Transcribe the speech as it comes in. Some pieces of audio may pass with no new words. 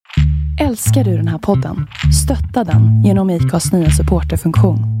Älskar du den här podden? Stötta den genom IKAs nya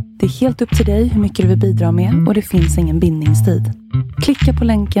supporterfunktion. Det är helt upp till dig hur mycket du vill bidra med och det finns ingen bindningstid. Klicka på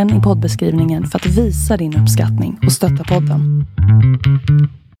länken i poddbeskrivningen för att visa din uppskattning och stötta podden.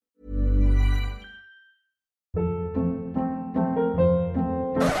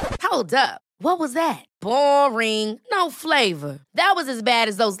 Hold up. What was that? Boring. No flavor. That was as bad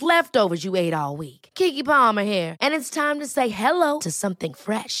as those leftovers you ate all week. Keke Palmer here, and it's time to say hello to something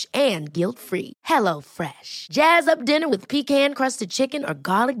fresh and guilt-free. Hello Fresh. Jazz up dinner with pecan-crusted chicken or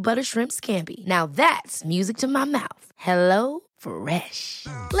garlic butter shrimp scampi. Now that's music to my mouth. Hello Fresh.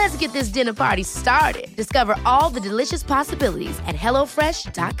 Let's get this dinner party started. Discover all the delicious possibilities at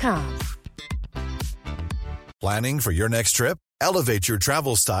hellofresh.com. Planning for your next trip? Elevate your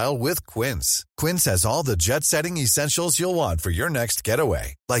travel style with Quince. Quince has all the jet-setting essentials you'll want for your next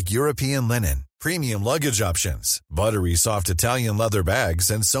getaway, like European linen, premium luggage options, buttery soft Italian leather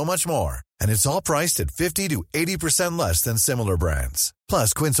bags, and so much more. And it's all priced at 50 to 80% less than similar brands.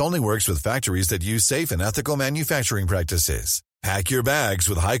 Plus, Quince only works with factories that use safe and ethical manufacturing practices. Pack your bags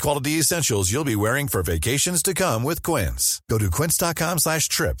with high-quality essentials you'll be wearing for vacations to come with Quince. Go to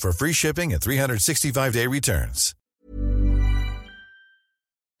quince.com/trip for free shipping and 365-day returns.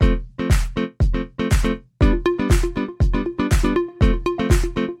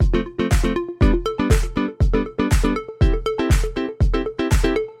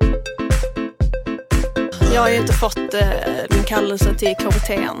 Jag har ju inte fått min kallelse till KBT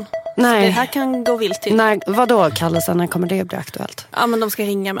än. Nej. Så det här kan gå vilt till. Nej, vadå kallelsen? När kommer det bli aktuellt? Ja, men de ska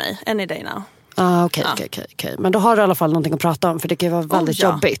ringa mig. Any day now. Okej. Men då har du i alla fall någonting att prata om. För det kan ju vara väldigt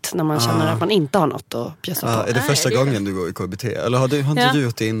jobbigt när man känner att man inte har något att bjussa på. Är det första gången du går i KBT? Eller har inte du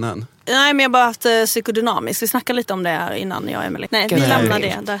gjort det innan? Nej, men jag har bara haft psykodynamiskt. Vi snackade lite om det här innan jag och Emily. Nej, vi lämnar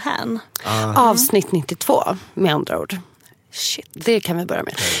det därhän. Avsnitt 92 med andra ord. Shit. Det kan vi börja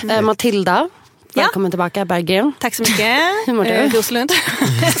med. Matilda. Välkommen tillbaka, Berggren. Tack så mycket. Hur mår du? Roslund.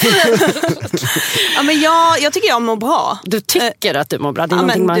 Ja, men jag tycker jag mår bra. Du tycker att du mår bra? Det är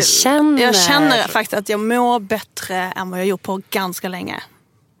någonting man känner. Jag känner faktiskt att jag mår bättre än vad jag gjort på ganska länge.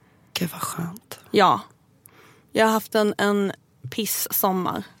 Gud vad skönt. Ja. Jag har haft en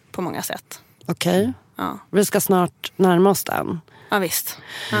piss-sommar på många sätt. Okej. Ja. Vi ska snart närma oss den. Ja, visst.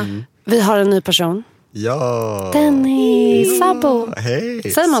 Vi har en ny person. Ja. Dennis Sabo.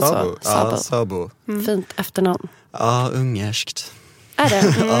 Hej. Säger man så? Ja, Sabo. Fint efternamn. Ja, ungerskt. Är det?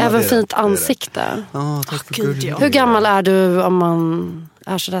 Även det är fint det. ansikte. Ja, tack för Gud, gulligt. ja. Hur gammal är du om man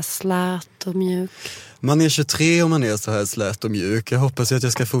är sådär slät och mjuk? Man är 23 och man är så här slät och mjuk. Jag hoppas att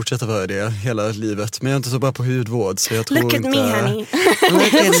jag ska fortsätta vara det hela livet. Men jag är inte så bra på hudvård så jag tror Look inte... at me, honey.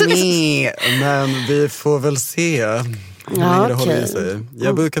 Look at me. Men vi får väl se hur länge det håller i sig.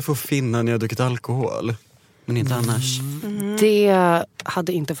 Jag brukar få finna när jag druckit alkohol. Men inte annars. Det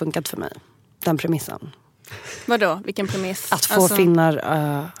hade inte funkat för mig. Den premissen. Vadå? Vilken premiss? Att få finnar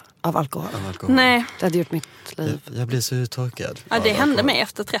av alkohol. Nej. Det hade gjort mitt liv. Jag blir så uttorkad. Ja, det hände mig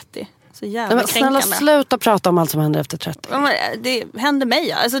efter 30. Så jävla Nej, men snälla sluta prata om allt som händer efter 30. Ja, men det hände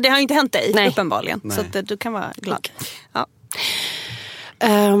mig. Alltså det har inte hänt dig. Nej. Uppenbarligen. Nej. Så att du kan vara glad. Ja.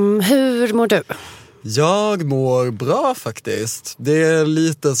 Hur mår du? Jag mår bra faktiskt. Det är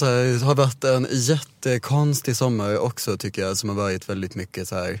lite så här, har varit en jättekonstig sommar också tycker jag, som har varit väldigt mycket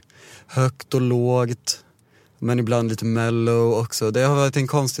så här högt och lågt, men ibland lite mellow också. Det har varit en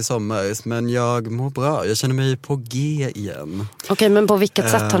konstig sommar, men jag mår bra. Jag känner mig på G igen. Okej, men på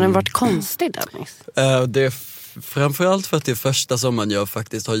vilket sätt har den varit konstig, Dennis? Det är framförallt för att det är första sommaren jag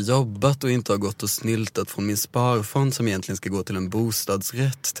faktiskt har jobbat och inte har gått och snyltat från min sparfond som egentligen ska gå till en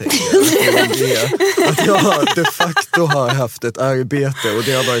bostadsrätt, tänker jag. Att jag de facto har haft ett arbete och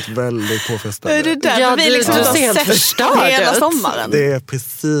det har varit väldigt påfrestande. Är det där vi liksom du har ser sett förstörd hela ut. sommaren? Det är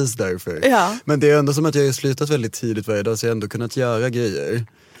precis därför. Ja. Men det är ändå som att jag har slutat väldigt tidigt varje dag så jag har ändå kunnat göra grejer.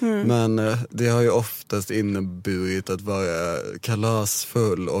 Men det har ju oftast inneburit att vara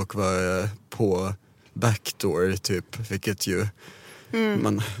kalasfull och vara på backdoor typ, vilket ju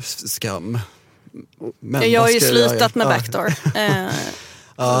man skam. Men Jag har vad ju ska slutat med göra? backdoor. Så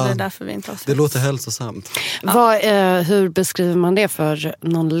det är därför vi inte har sett. Det låter hälsosamt. Hur beskriver man det för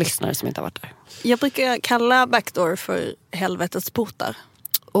någon lyssnare som inte har varit där? Jag brukar kalla backdoor för helvetets portar.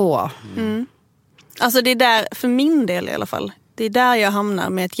 Alltså det är där, för min del i alla fall, det är där jag hamnar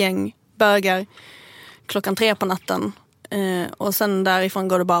med ett gäng bögar 3:00 på natten. Och sen därifrån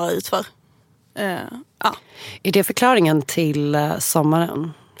går det bara utför. Ja. Är det förklaringen till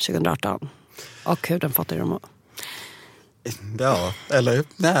sommaren 2018? Och hur den fått dig att må? Ja, eller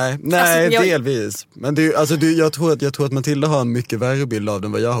nej, delvis. Men det är, alltså, jag tror att Matilda har en mycket värre bild av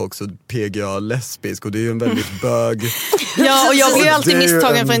den vad jag har också. PGA lesbisk och det är ju en väldigt bög. Ja, och jag blir ju alltid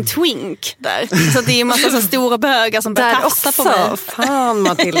misstagen för en twink där. Så det är ju en massa så stora bögar som börjar tafsa på mig. Fan,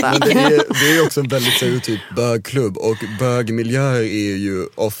 Matilda. Men det är också en väldigt stereotyp bögklubb och bögmiljöer är ju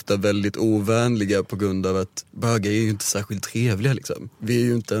ofta väldigt ovänliga på grund av att bögar är ju inte särskilt trevliga liksom. Vi är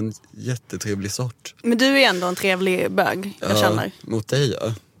ju inte en jättetrevlig sort. Men du är ändå en trevlig bög. Jag känner. Mot dig,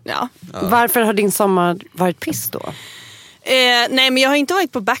 Ja. Varför har din sommar varit piss då? Nej, men jag har inte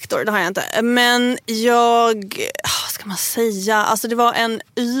varit på backdoor, det har jag inte. Men vad ska man säga? Alltså det var en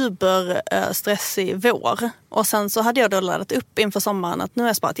stressig vår. Och sen så hade jag då laddat upp inför sommaren att nu har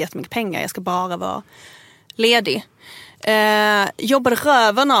jag sparat jättemycket pengar. Jag ska bara vara ledig. Jobbade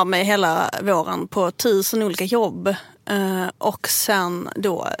röven av mig hela våren på 1000 olika jobb. Och sen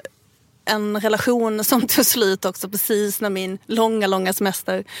då en relation som tog slut också precis när min långa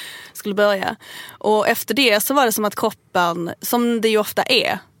semester skulle börja. Och efter det så var det som att kroppen, som det ju ofta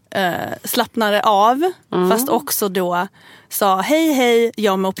är, slappnade av. Fast också då sa hej,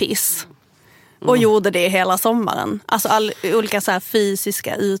 jag mår piss. Och gjorde det hela sommaren. Alltså olika så här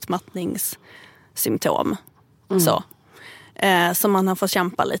fysiska utmattningssymptom. Så. Som man har fått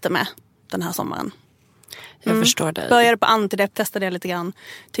kämpa lite med den här sommaren. Jag förstår dig. Började på antidepp, testade det lite grann.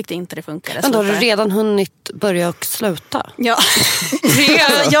 Tyckte inte det funkade. Men då har du redan hunnit börja och sluta? Ja.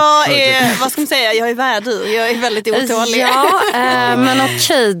 Jag är, vad ska man säga, jag är värdur. Jag är väldigt otålig. Ja, men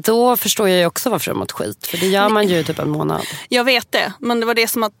okej, då förstår jag ju också varför du har mått skit. För det gör man ju typ en månad. Jag vet det, men det var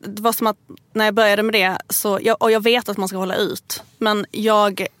som att när jag började med det och jag vet att man ska hålla ut. Men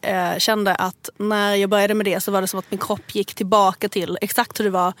jag kände att när jag började med det så var det som att min kropp gick tillbaka till exakt hur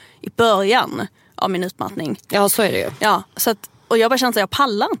det var i början av min utmattning. Ja, så är det ju. Ja, och jag bara kände att jag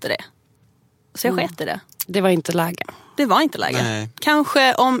pallar inte det. Så jag sket i det. Det var inte läge. Det var inte läge. Nej.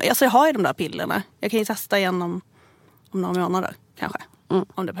 Kanske jag har ju de där pillerna. Jag kan ju testa igen om några månader, kanske.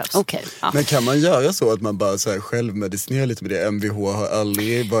 Om det behövs. Okay. Ja. Men kan man göra så att man bara så här självmedicinerar lite med det? MVH har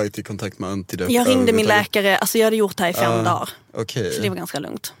aldrig varit i kontakt med antidepp. Jag ringde min läkare, alltså jag hade gjort det här i 5 dagar. Okay. Så det var ganska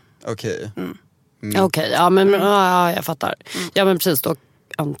lugnt. Okej. Okej, ja men ja, jag fattar. Ja men precis, då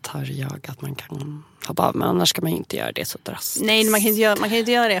antar jag att man kan hoppa av, men annars ska man inte göra det så drastiskt. Nej, man kan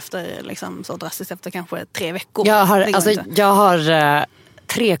inte göra det efter liksom, så drastiskt efter kanske 3 veckor. Jag har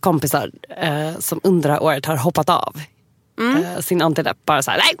 3 kompisar som under året har hoppat av sin antidepp. Bara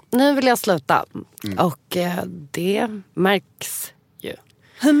så här, nej, nu vill jag sluta. Och det märks ju.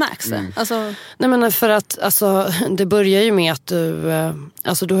 Hur märks det? Alltså... Nej, men för att det börjar ju med att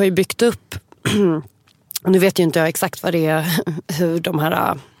du har ju byggt upp nu vet ju inte jag exakt vad det är, hur de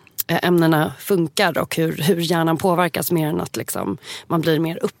här ämnena funkar och hur hjärnan påverkas mer än att liksom, man blir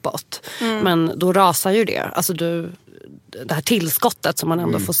mer uppåt. Men då rasar ju det. Alltså det här tillskottet som man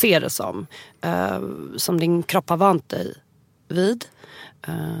ändå får se det som din kropp har vant dig vid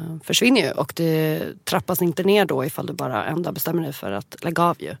försvinner ju, och det trappas inte ner då ifall du bara ändå bestämmer dig för att lägga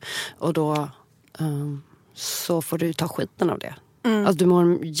av ju. Och då så får du ta skiten av det. Alltså du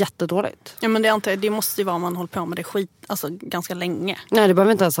mår jättedåligt. Ja, men det måste ju vara om man håller på med det alltså ganska länge. Nej, det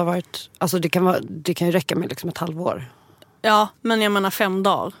behöver inte ens ha varit, alltså det kan ju räcka med liksom ett halvår. Ja, men jag menar 5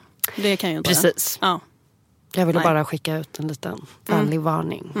 dagar. Det kan ju inte. Precis. Ja. Jag ville bara skicka ut en liten vänlig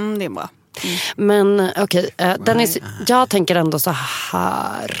varning. Det är bra. Men okej, Dennis, jag tänker ändå så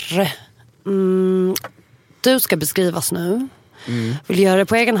här. Du ska beskrivas nu. Vill du göra det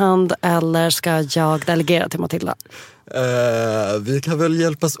på egen hand eller ska jag delegera till Matilda? Vi kan väl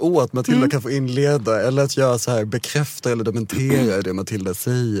hjälpas åt. Matilda kan få inleda, eller att jag så här bekräfta eller dementera det Matilda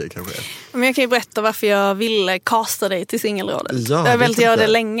säger kanske. Men jag kan ju berätta varför jag ville casta dig till singelrådet. Ja, jag har velat göra det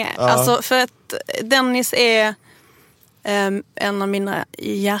länge. Ja. Alltså för att Dennis är en av mina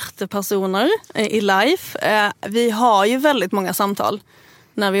hjärtepersoner i life. Vi har ju väldigt många samtal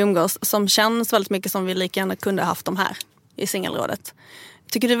när vi umgås som känns väldigt mycket som vi lika gärna kunde haft dem här i singelrådet.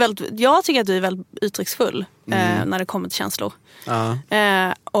 Jag tycker att du är väldigt uttrycksfull när det kommer till känslor.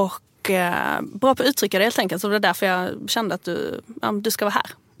 Och bra på att uttrycka det helt enkelt. Så det är därför jag kände att du ska vara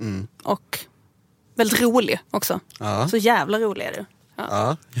här. Och väldigt rolig också. Så jävla rolig är du.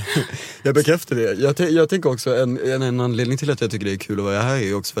 Ja. Jag bekräftar det. Jag tänker också en anledning till att jag tycker det är kul att vara här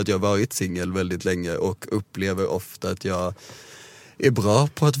är också för att jag har varit singel väldigt länge och upplever ofta att jag är bra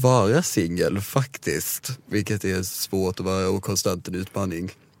på att vara singel faktiskt, vilket är svårt att vara och konstant en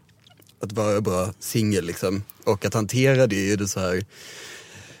utmaning. Att vara bra singel liksom, och att hantera det i det så här,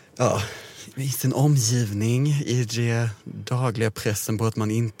 i sin omgivning, i det dagliga pressen på att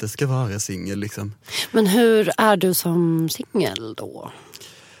man inte ska vara singel liksom. Men hur är du som singel då?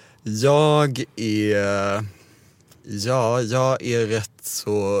 Jag är Ja, jag är rätt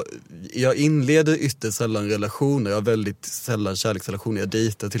så... Jag inleder ytterst sällan relationer. Jag har väldigt sällan kärleksrelationer. Jag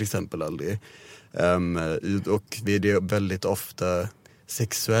dejtar till exempel aldrig. Och det är väldigt ofta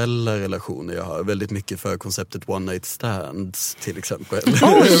sexuella relationer jag har. Väldigt mycket för konceptet one night stands till exempel.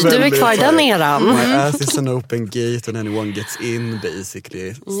 Oj, du är kvar i den eran. My ass is an open gate and anyone gets in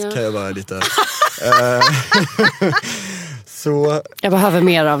basically. Så kan jag vara lite... så... Jag behöver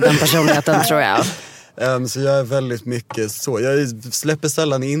mer av den personligheten tror jag. Så jag är väldigt mycket så. Jag släpper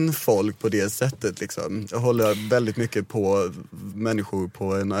sällan in folk på det sättet liksom. Jag håller väldigt mycket på människor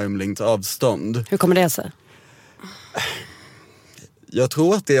på en armlängds avstånd. Hur kommer det sig? Jag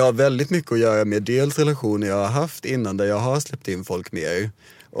tror att det har väldigt mycket att göra med dels relationer jag har haft innan där jag har släppt in folk mer.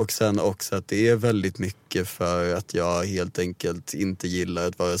 Och sen också att det är väldigt mycket för att jag helt enkelt inte gillar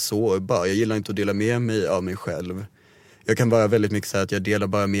att vara sårbar. Jag gillar inte att dela med mig av mig själv. Jag kan vara väldigt mycket så att jag delar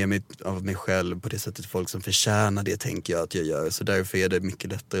bara med mig av mig själv på det sättet folk som förtjänar det tänker jag att jag gör. Så därför är det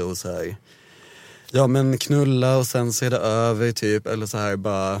mycket lättare att så här, ja men knulla och sen så är det över typ. Eller så här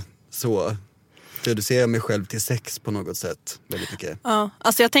bara så. Reducera mig själv till sex på något sätt väldigt mycket. Ja,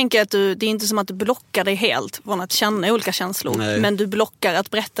 alltså jag tänker att det är inte som att du blockar dig helt från att känna olika känslor. Nej. Men du blockar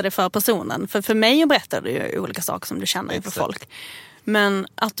att berätta det för personen. För mig berättar du ju olika saker som du känner inför folk. Men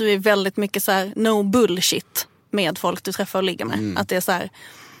att du är väldigt mycket så här no bullshit med folk du träffar och ligger med. Att det är så här,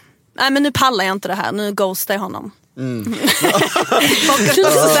 nej men nu pallar jag inte det här, nu ghostar jag honom. Men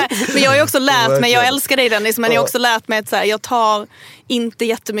jag har ju också lärt mig, jag älskar dig Dennis, men jag har också lärt mig att så här, jag tar inte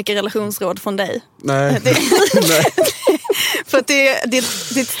jättemycket relationsråd från dig. Nej. För att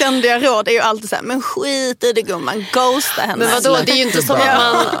ditt ständiga råd är ju alltid så här, men skit i det gumman, ghosta henne. Men vadå, det är ju inte som att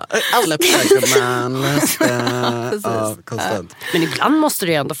man alla konstant. Men ibland måste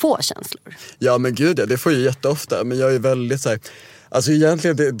du ju ändå få känslor. Ja men gud ja, det får jag jätteofta. Men jag är väldigt så här, alltså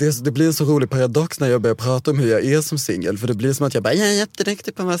egentligen det blir en så rolig paradox när jag börjar prata om hur jag är som singel. För det blir som att jag bara, jag är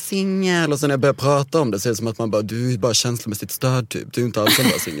jätteduktig på att vara singel. Och sen när jag börjar prata om det så är det som att man bara, du är bara känslomässigt störd typ. Du är inte alls som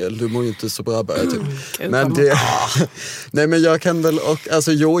bara singel, du mår ju inte så bra bara typ. Men det, nej men jag kan väl,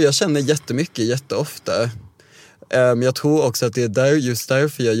 alltså jag känner jättemycket jätteofta. Jag tror också att det är just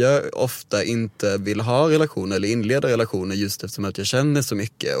därför jag ofta inte vill ha relationer eller inleda relationer, just eftersom att jag känner så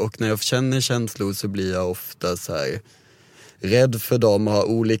mycket. Och när jag känner känslor så blir jag ofta så här rädd för dem och har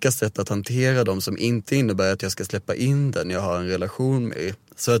olika sätt att hantera dem som inte innebär att jag ska släppa in den jag har en relation med.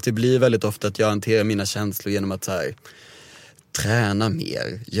 Så att det blir väldigt ofta att jag hanterar mina känslor genom att så här, träna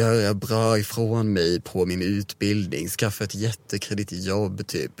mer, göra bra ifrån mig på min utbildning, skaffa ett jättekreddigt jobb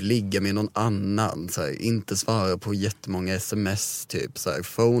typ, ligga med någon annan, så här, inte svara på jättemånga sms typ, så här,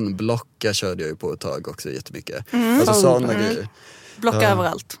 phone-blocka körde jag ju på ett tag också jättemycket. Alltså sådana grejer. Blocka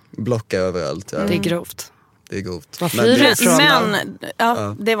överallt. Blocka överallt, ja. Det är grovt. Det är grovt. Vad flyr du ifrån? Men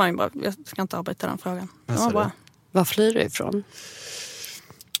det var ju bra. Jag ska inte avbryta den frågan. Det var bra. Vad flyr du ifrån?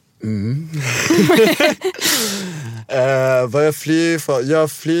 Vad jag flyr ifrån?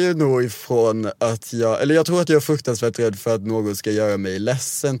 Jag flyr nog ifrån att jag tror att jag är fruktansvärt rädd för att någon ska göra mig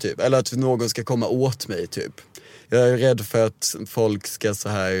ledsen typ. Eller att någon ska komma åt mig typ. Jag är rädd för att folk ska så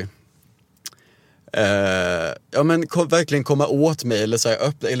här verkligen komma åt mig eller så här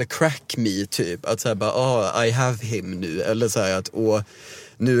öppna, eller crack me typ, att säga bara I have him nu, eller så här att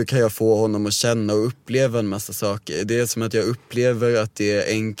nu kan jag få honom att känna och uppleva en massa saker. Det är som att jag upplever att det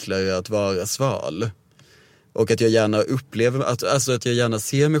är enklare att vara sval. Och att jag gärna upplever att jag gärna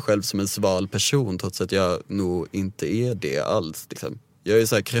ser mig själv som en sval person, trots att jag nog inte är det alls liksom. Jag är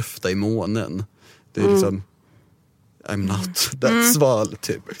så här kräfta i månen. Det är liksom I'm not that sval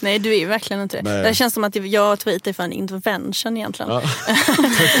typ. Nej, du är ju verkligen inte det. Nej. Det känns som att jag tar hit dig för en intervention egentligen. Ja.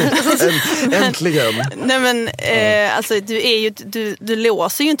 Äntligen. Nej men alltså du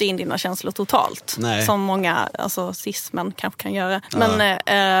låser ju inte in dina känslor totalt. Nej. Som många cis-män kanske kan göra. Ja. Men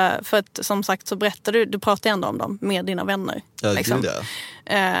för att som sagt så berättar du pratar ändå om dem med dina vänner. Ja, liksom.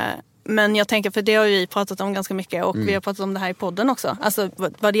 Men jag tänker, för det har ju vi pratat om ganska mycket och vi har pratat om det här i podden också. Alltså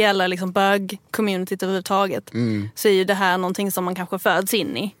vad det gäller liksom bög-communityt överhuvudtaget så är ju det här någonting som man kanske föds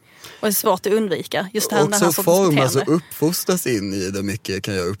in i. Och är svårt att undvika. Just det här, också den här formas och uppfostras in i det mycket,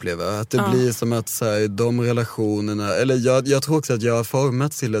 kan jag uppleva. Att det blir som att så här, de relationerna, eller jag tror också att jag har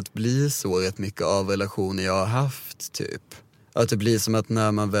formats till att bli så rätt mycket av relationer jag har haft typ. Att det blir som att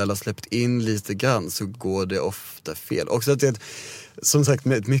när man väl har släppt in lite grann så går det ofta fel. Också att som sagt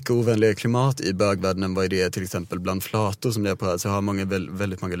med ett mycket ovänligare klimat i bögvärlden än vad det är till exempel bland flator som jag pratar. Så jag har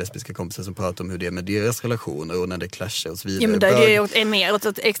väldigt många lesbiska kompisar som pratar om hur det är med deras relationer och när det clashar och så vidare. Ja, men det är mer åt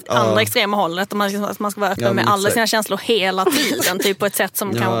andra extrema hållet. Att man ska vara öppen med alla sina känslor hela tiden. Typ på ett sätt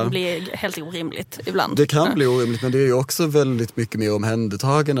som kan bli helt orimligt ibland. Det kan bli orimligt, men det är ju också väldigt mycket mer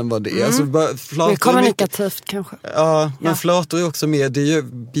omhändertagande än vad det är. Alltså, mer kommunikativt kanske. Ja, men flator är också mer, det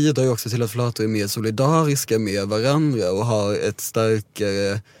bidrar ju också till att flator är mer solidariska med varandra och har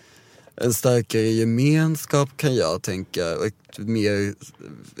en starkare gemenskap kan jag tänka, och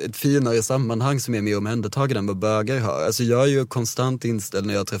ett finare sammanhang som är mer omhändertagande än vad bögar har. Alltså jag är ju konstant inställd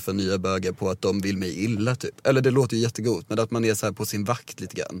när jag träffar nya bögar på att de vill mig illa typ. Eller det låter ju jättegott, men att man är så här på sin vakt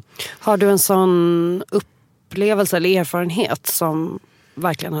lite grann. Har du en sån upplevelse eller erfarenhet som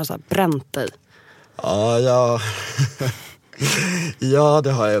verkligen har så här bränt dig? Ja. Ja,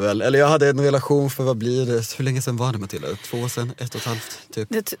 det har jag väl. Eller jag hade en relation för, vad blir det? Hur länge sedan var det, Matilda? 2 år sedan? 1,5 typ.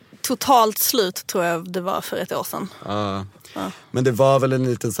 Det totalt slut tror jag det var för 1 år sedan. Ja. Men det var väl en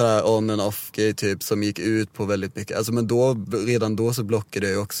liten så här on and off grej typ som gick ut på väldigt mycket. Alltså men redan då så blockade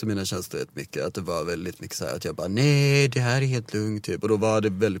jag också mina känslor rätt mycket. Att det var väldigt mycket så här att jag bara nej, det här är helt lugnt typ. Och då var det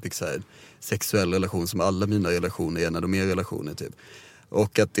väldigt mycket så här sexuell relation som alla mina relationer är när de är relationer typ.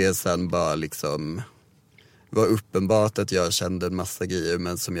 Och att det sen bara liksom var uppenbart att jag kände en massa grejer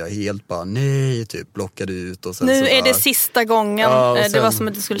men som jag helt bara nej typ blockade ut. Och sen nu så är bara, det sista gången, sen, det var som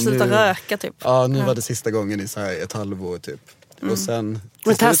att du skulle sluta röka typ. Ja, nu var det sista gången i så här 1 halvår typ. Och sen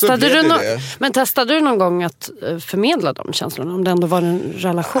men testade du någon gång att förmedla de känslorna om det ändå var en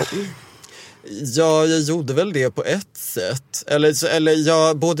relation? Ja, jag gjorde väl det på ett sätt.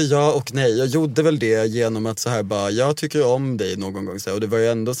 Både ja och nej. Jag gjorde väl det genom att så här bara, jag tycker om dig någon gång. Så här, och det var ju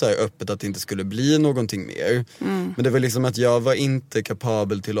ändå så här öppet att det inte skulle bli någonting mer. Men det var liksom att jag var inte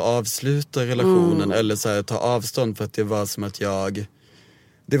kapabel till att avsluta relationen eller så här, ta avstånd för att det var som att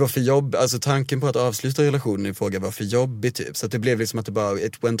det var för jobb, alltså tanken på att avsluta relationen i fråga var för jobbig typ. Så att det blev liksom att det bara,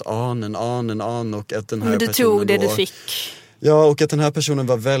 it went on and on and on och att den här personen tog det du fick. Ja, och att den här personen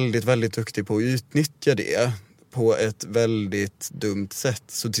var väldigt, väldigt duktig på att utnyttja det på ett väldigt dumt sätt.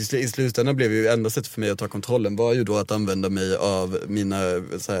 Så i slutändan blev ju enda sättet för mig att ta kontrollen var ju då att använda mig av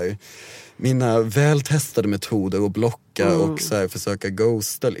mina vältestade metoder och blocka och så här, försöka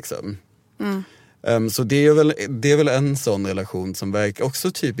ghosta liksom. Så det är väl en sån relation som verkar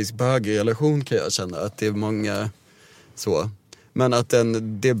också typisk bögig relation kan jag känna. Att det är många så. Men att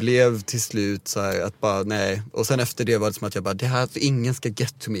det blev till slut så här att bara nej. Och sen efter det var det som att jag bara, det här, ingen ska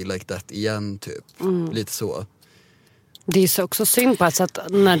get to me like that igen typ. Lite så. Det är så också synd på ett sätt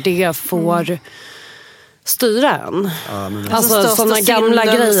när det får styra en. Ja, men alltså sådana gamla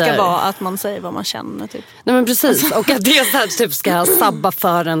grejer. Ska vara att man säger vad man känner typ. Nej men precis. Och att det så här, typ ska sabba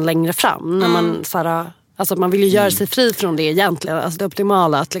för en längre fram. När man så här, alltså man vill ju göra sig fri från det egentligen. Alltså det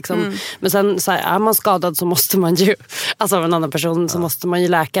optimala att liksom, men sen så här, är man skadad så måste man ju, alltså av en annan person så måste man ju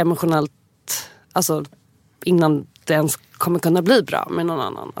läka emotionellt, alltså innan det ens kommer kunna bli bra med någon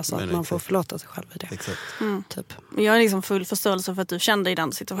annan. Alltså att man får förlåta sig själv i det. Exakt. Typ. Jag har liksom full förståelse för att du kände i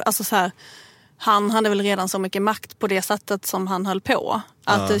den situationen. Alltså så här, han hade väl redan så mycket makt på det sättet som han höll på.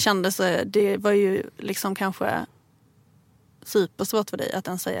 Att det kändes, det var ju liksom kanske supersvårt för dig att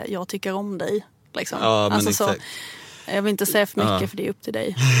ens säga jag tycker om dig. Liksom. Ja, men alltså exakt. Så, jag vill inte säga för mycket för det är upp till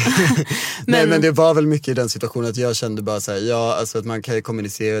dig. Nej, men det var väl mycket i den situationen att jag kände bara så här, ja, alltså att man kan ju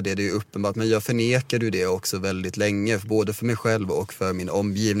kommunicera det är ju uppenbart, men jag förnekade ju det också väldigt länge, både för mig själv och för min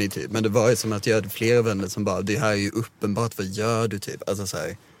omgivning typ. Men det var ju som att jag hade flera vänner som bara, det här är ju uppenbart, vad gör du typ? Alltså så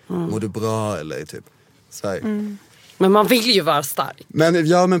här, mår du bra eller typ så här. Men man vill ju vara stark.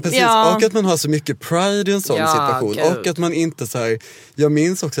 Men precis. Ja. Och att man har så mycket pride i en sån situation. Gud. Och att man inte så här, jag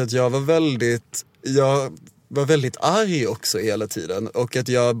minns också att jag var väldigt arg också hela tiden. Och att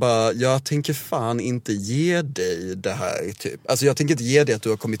jag tänker fan inte ge dig det här typ. Alltså jag tänker inte ge dig att du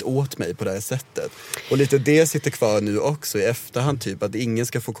har kommit åt mig på det här sättet. Och lite det sitter kvar nu också i efterhand typ. Att ingen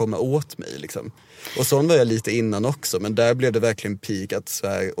ska få komma åt mig liksom. Och sån var jag lite innan också. Men där blev det verkligen peak att så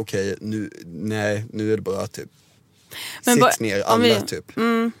här, okej, nu är det bra typ. Sitt ner alla typ.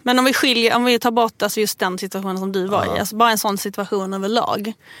 Men om vi tar bort alltså just den situationen som du var i, alltså bara en sån situation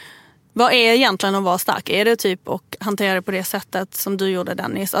överlag. Vad är egentligen att vara stark? Är det typ att hantera det på det sättet som du gjorde,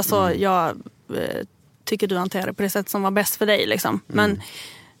 Dennis? Alltså jag tycker du hanterar det på det sättet som var bäst för dig liksom. Men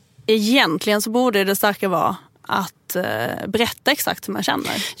egentligen så borde det starka vara att berätta exakt hur man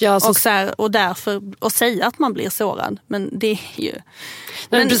känner. Ja, alltså, och därför och säga att man blir sårad. Men det är ju...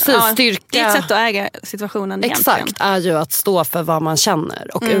 Men precis, styrka... Det är ett sätt att äga situationen exakt, egentligen. är ju att stå för vad man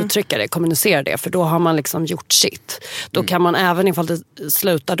känner och uttrycka det, kommunicera det. För då har man liksom gjort sitt. Då kan man även ifall det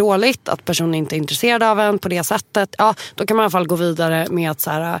slutar dåligt, att personen inte är intresserad av en på det sättet. Ja, då kan man i alla fall gå vidare med att så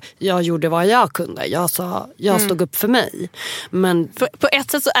här, jag gjorde vad jag kunde. Jag stod upp för mig. Men på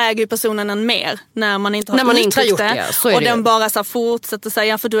ett sätt så äger ju personen en mer när man inte har när man inte har gjort det. Så är och det. Den bara så här fortsätter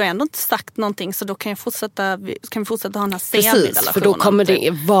säga, för du har ändå inte sagt någonting, så då kan vi fortsätta ha den här semi-relationen. Precis, för då kommer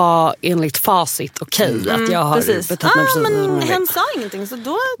det vara enligt facit okej att jag har betett mig precis men hen sa ingenting, så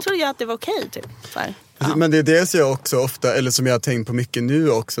då trodde jag att det var okej typ. Så här. Ja. Men det är det som jag också ofta, eller som jag har tänkt på mycket nu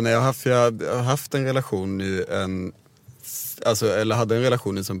också, när jag har haft en relation nu, eller hade en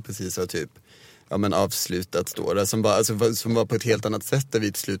relation som precis har typ avslutats då, där som var på ett helt annat sätt, där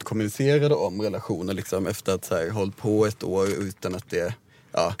vi till slut kommunicerade om relationer liksom, efter att så här, hållit på ett år utan att det,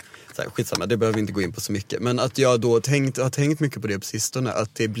 så här, skitsamma, det behöver vi inte gå in på så mycket. Men att jag då har tänkt mycket på det på sistone,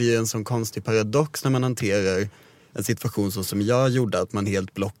 att det blir en sån konstig paradox när man hanterar en situation så som jag gjorde, att man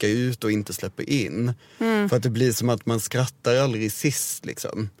helt blockar ut och inte släpper in. För att det blir som att man skrattar aldrig sist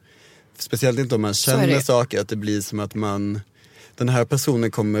liksom. Speciellt inte om man känner saker, att det blir som att den här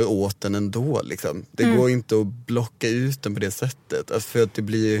personen kommer åt den ändå liksom. Det går inte att blocka ut den på det sättet. För att det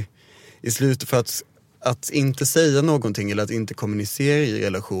blir i slutet, för att inte säga någonting eller att inte kommunicera i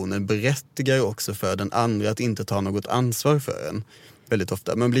relationen berättigar också för den andra att inte ta något ansvar för en. Väldigt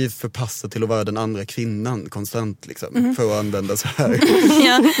ofta. Man blir förpassad till att vara den andra kvinnan konstant liksom. För att använda så här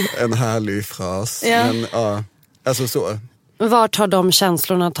en härlig fras. Ja. Men alltså så. Vart har de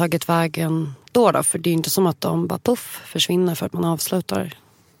känslorna tagit vägen då? För det är inte som att de bara försvinner för att man avslutar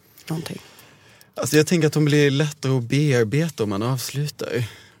någonting. Alltså jag tänker att de blir lättare att bearbeta om man avslutar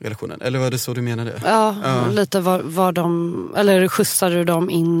relationen. Eller var det så du menade? Ja. Lite var de, eller skjutsar du dem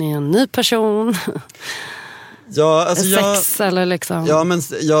in i en ny person? Ja, alltså sex eller liksom.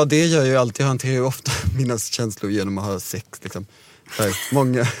 Ja, det gör jag ju alltid. Jag hanterar ju ofta mina känslor genom att ha sex liksom.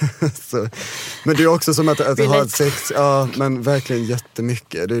 Många. Så. Men det är också som att ha sex, men verkligen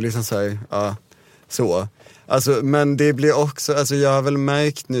jättemycket. Det är liksom så här, så. Alltså, men det blir också, alltså jag har väl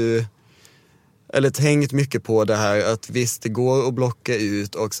märkt nu, eller tänkt mycket på det här, att visst det går att blocka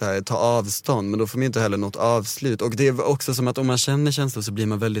ut och så här, ta avstånd, men då får man inte heller något avslut. Och det är också som att om man känner känslor så blir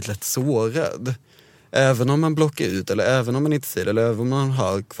man väldigt lätt sårad. Även om man blockar ut, eller även om man inte säger det, eller även om man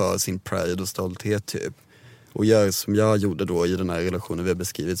har kvar sin pride och stolthet typ, och gör som jag gjorde då i den här relationen vi har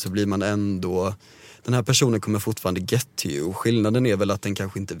beskrivit, så blir man ändå, den här personen kommer fortfarande get to you. Skillnaden är väl att den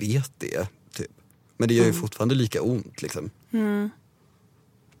kanske inte vet det typ. Men det gör ju fortfarande lika ont liksom.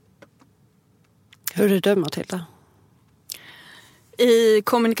 Hur är du, Matilda? I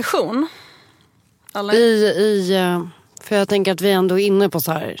kommunikation? Eller? För jag tänker att vi ändå är inne på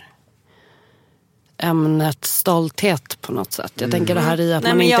så här ämnet stolthet på något sätt. Jag tänker det här i att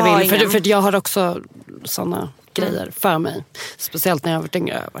man inte vill. För jag har också såna grejer för mig. Speciellt när jag har varit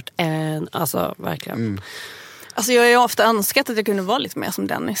yngre. Jag har varit alltså verkligen. Alltså jag har ju ofta önskat att jag kunde vara lite mer som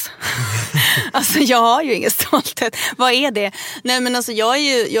Dennis. Alltså jag har ju ingen stolthet. Vad är det? Nej men alltså jag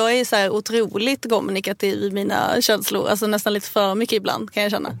är så här otroligt kommunikativ i mina känslor. Alltså nästan lite för mycket ibland kan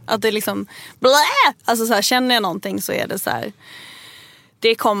jag känna. Att det är liksom blä! Alltså så här, känner jag någonting så är det så här,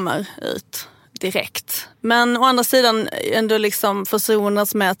 det kommer ut direkt. Men å andra sidan ändå liksom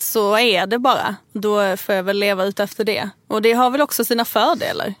försonas med att så är det bara. Då får jag väl leva ut efter det. Och det har väl också sina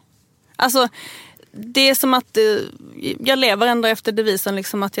fördelar. Alltså det är som att jag lever ändå efter devisen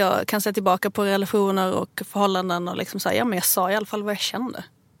liksom, att jag kan se tillbaka på relationer och förhållanden och liksom säga, men jag sa i alla fall vad jag kände.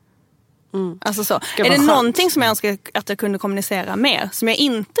 Alltså så. Är det någonting som jag önskar att jag kunde kommunicera mer, som jag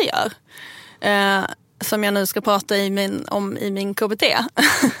inte gör, som jag nu ska prata om i min KBT,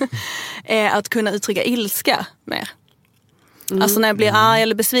 är att kunna uttrycka ilska mer. Alltså när jag blir arg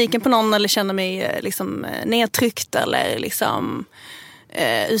eller besviken på någon, eller känner mig liksom nedtryckt eller liksom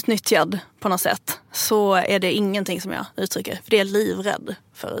utnyttjad på något sätt, så är det ingenting som jag uttrycker. För det är jag livrädd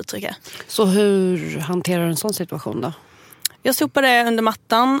för att uttrycka. Så hur hanterar du en sån situation då? Jag sopar det under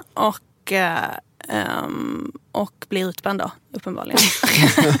mattan och blir utbränd då, uppenbarligen.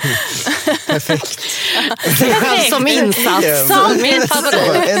 Perfekt. Som insats.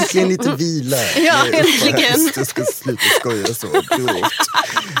 Äntligen lite vila. Ja, äntligen. Jag ska sluta skoja så grovt.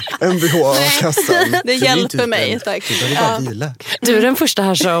 MBH-kassan. Det hjälper mig, tack. Du bara vila. Du är den första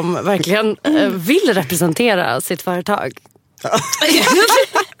här som verkligen vill representera sitt företag.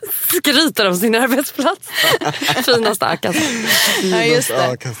 Skryter om sin arbetsplats. Finaste a-kassan. Ja, just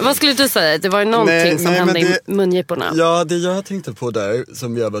det. Vad skulle du säga? Det var ju någonting som hände i mungiporna. Ja, det jag tänkte på där,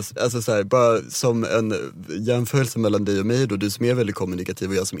 som jag var, alltså så här, bara som en jämförelse mellan dig och mig då, du som är väldigt kommunikativ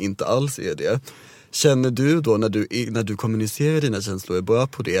och jag som inte alls är det. Känner du då när du kommunicerar dina känslor är bra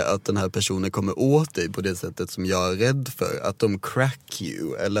på det, att den här personen kommer åt dig på det sättet som jag är rädd för? Att de crack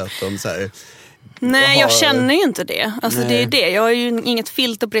you, eller att de så här... Nej, jag känner ju inte det. Alltså det är det. Jag har ju inget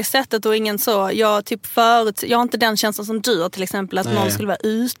filter på det sättet och ingen så. Jag har inte den känslan som du har, till exempel att någon skulle vara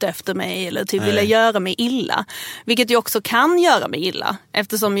ute efter mig eller typ vilja göra mig illa. Vilket ju också kan göra mig illa,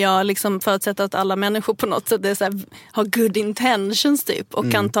 eftersom jag liksom förutsätter att alla människor på något sätt är så här, har good intentions typ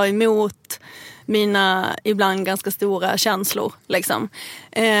och kan ta emot mina ibland ganska stora känslor liksom.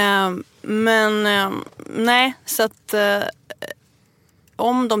 Nej, så att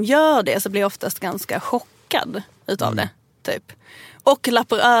om de gör det så blir jag oftast ganska chockad utav det typ. Och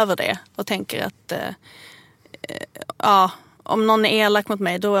lappar över det och tänker att om någon är elak mot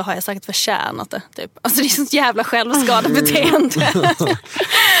mig, då har jag säkert förtjänat det typ. Alltså det är sånt jävla självskadebeteende.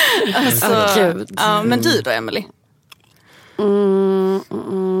 Men du då, Emily?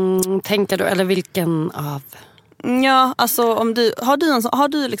 Tänker du, eller vilken av? Ja, alltså om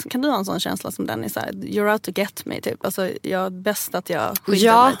kan du ha en sån känsla som den är så här, you're out to get me typ. Alltså jag är bäst att jag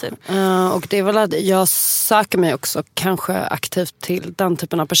skyddar mig typ. Och det är väl att jag söker mig också kanske aktivt till den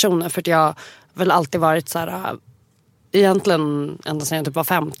typen av personer, för att jag har väl alltid varit så här, egentligen ända sedan jag typ var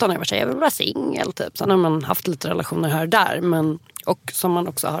 15, jag var jag vill vara singel typ. Sen har man haft lite relationer här och där, men och som man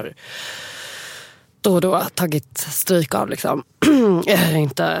också har då och då tagit stryk av liksom.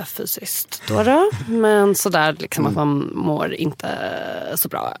 Inte fysiskt då, men sådär liksom att man mår inte så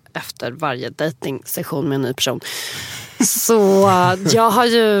bra efter varje dejtingsession med en ny person. Så jag har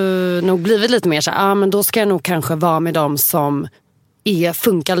ju nog blivit lite mer så här, men då ska jag nog kanske vara med dem som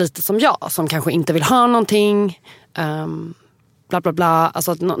funkar lite som jag, som kanske inte vill ha någonting, bla bla bla,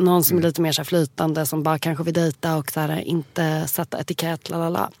 alltså någon som är lite mer så här flytande, som bara kanske vill dejta och så här, inte sätta etikett,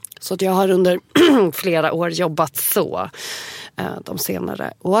 lalala. Så att jag har under flera år jobbat så de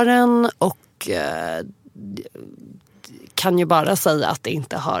senare åren, och kan ju bara säga att det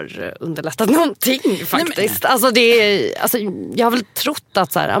inte har underlättat någonting faktiskt. Alltså jag har väl trott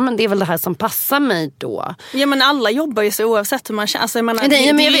att så här, men det är väl det här som passar mig då. Ja, men alla jobbar ju så oavsett hur man känner. Alltså, det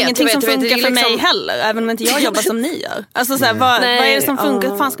är ingenting som funkar för mig heller, även om inte jag jobbar som ni gör. Alltså så här, vad är det som funkar?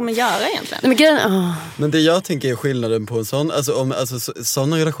 Vad fan ska man göra egentligen? Men det jag tänker är skillnaden på en sån,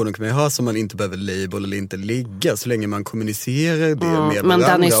 sådana relationer kan man ju ha som man inte behöver label eller inte ligga, så länge man kommunicerar det med varandra. Men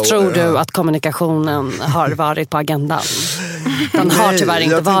Dennis, tror du att kommunikationen har varit på agendan? Den har tyvärr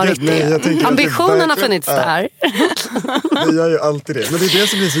inte varit det. Ambitionen har funnits där. Det gör ju alltid det. Men det är det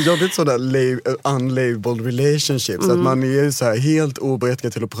som blir så jobbigt, sådana unlabeled relationships. Att man är ju så här helt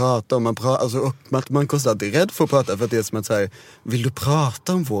oberättigad till att prata. Och man konstant är rädd för att prata. För att det är som att så här, vill du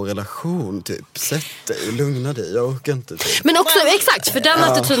prata om vår relation? Typ, sätt dig, lugna dig, jag orkar inte. Typ. Men också, exakt, för den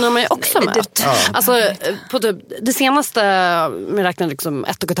attityden har man ju också mött. Alltså, på det senaste, med räknar liksom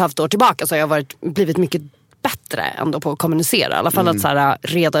 1,5 år tillbaka, så har jag blivit mycket bättre ändå på att kommunicera. I alla fall att så här,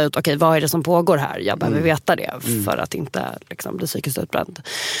 reda ut, okej, vad är det som pågår här? Jag behöver veta det för att inte liksom bli psykiskt utbränd.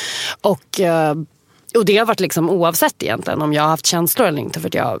 Och det har varit liksom oavsett egentligen om jag har haft känslor eller inte, för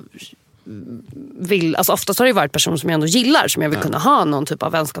att jag vill, alltså oftast har det varit personer som jag ändå gillar, som jag vill kunna ha någon typ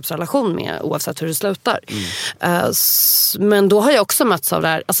av vänskapsrelation med, oavsett hur det slutar. Men då har jag också mötts av det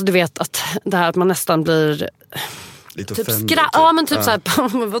här, alltså du vet att det här att man nästan blir lite typ ja men typ såhär,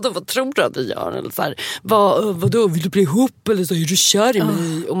 vad tror du att du gör? Eller såhär, vadå, vill du bli ihop? Eller så är du kär i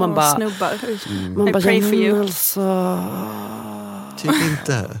mig? Och man bara snubbar. Man bara, pray for you. Alltså... Typ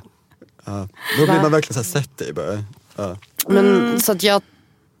inte. Då blir man verkligen så här, sett dig bara. Men så att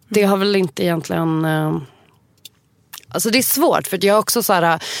det har väl inte egentligen... Alltså det är svårt, för jag är också så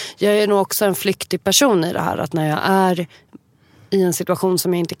här, jag är nog också en flyktig person i det här, att när jag är i en situation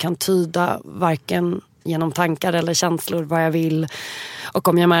som jag inte kan tyda varken genom tankar eller känslor vad jag vill, och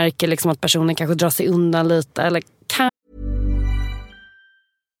om jag märker liksom att personen kanske drar sig undan lite eller kan...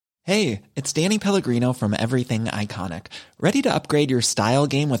 Hey, it's Danny Pellegrino from Everything Iconic. Ready to upgrade your style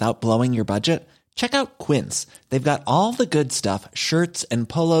game without blowing your budget? Check out Quince. They've got all the good stuff, shirts and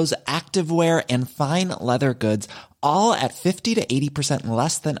polos, activewear and fine leather goods, all at 50 to 80%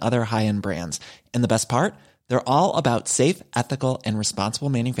 less than other high-end brands. And the best part? They're all about safe, ethical and responsible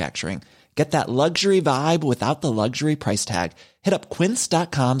manufacturing. Get that luxury vibe without the luxury price tag. Hit up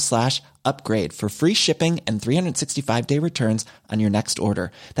quince.com/upgrade for free shipping and 365-day returns on your next order.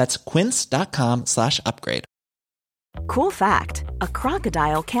 That's quince.com/upgrade. Cool fact, a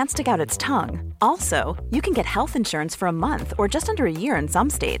crocodile can't stick out its tongue. Also, you can get health insurance for a month or just under a year in some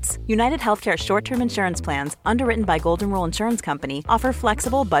states. United Healthcare short-term insurance plans, underwritten by Golden Rule Insurance Company, offer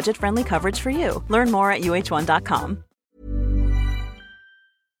flexible, budget-friendly coverage for you. Learn more at uh1.com.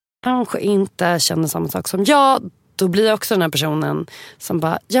 Kanske inte känner samma sak som jag, då blir jag också den här personen som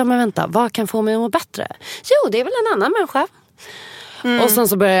bara, ja men vänta, vad kan få mig att må bättre? Jo, det är väl en annan människa. Och sen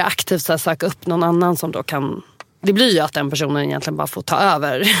så börjar jag aktivt så här, söka upp någon annan som då kan... Det blir ju att den personen egentligen bara får ta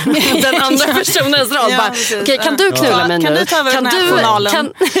över den andra personens roll. Ja, okej, kan du knulla mig nu? Kan du ta över den här journalen?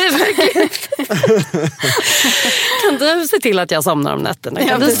 Kan du se till att jag somnar om nätterna?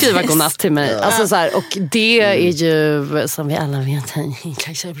 Kan du skriva godnatt till mig? Alltså, så här, och det är ju, som vi alla vet,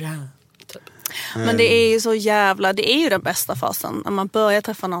 kanske bra. Men det är ju så jävla, det är ju den bästa fasen när man börjar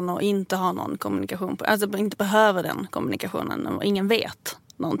träffa någon och inte har någon kommunikation, alltså inte behöver den kommunikationen och ingen vet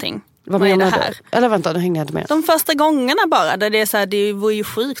någonting. Vad menar du? Eller vänta, nu hängde jag inte med. De första gångerna bara, där det är så här, det vore ju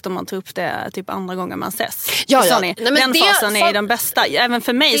sjukt om man tar upp det typ andra gången man ses. Ja. Nej, den fasen är den bästa, även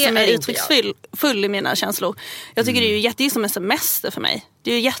för mig som är uttrycksfull i mina känslor. Jag tycker det är ju det är som en semester för mig.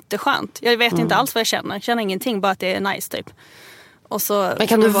 Det är ju jätteskönt. Jag vet inte alls vad jag känner. Jag känner ingenting, bara att det är nice typ. Och så, men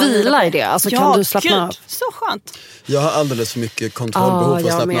kan du vila i det? Alltså, kan du slappna av? Så skönt. Jag har alldeles för mycket kontrollbehov för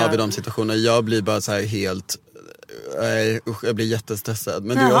att slappna av i de situationerna. Jag blir bara så här helt... jag blir jättestressad.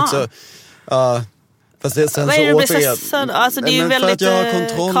 Men det är också... fast det, sen vad så är det du blir återigen, stressad? Alltså, det är ju väldigt för att jag har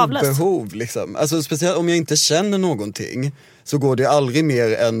kontrollbehov liksom. Alltså, speciellt om jag inte känner någonting, så går det aldrig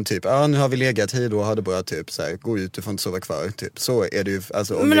mer än typ, nu har vi legat hit och hade bara typ så här, gå ut, du får inte sova kvar typ. Så är det ju,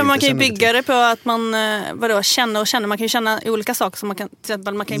 alltså, om men man kan ju bygga det på att man känner, man kan ju känna olika saker som man kan, till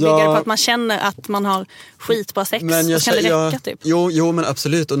exempel man kan ju bygga det på att man känner att man har skitbra sex, men jag, kan det räcka typ. Jo men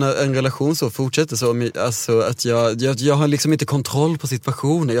absolut, och när en relation så fortsätter så, alltså att jag har liksom inte kontroll på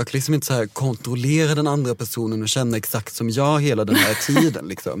situationen. Jag kan liksom inte så här kontrollera den andra personen och känna exakt som jag hela den här tiden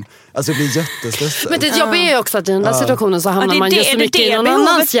liksom. Alltså jag blir jättestressad. Men det jobbiga är ju också att i den där situationen så hamnar man ju så mycket i någon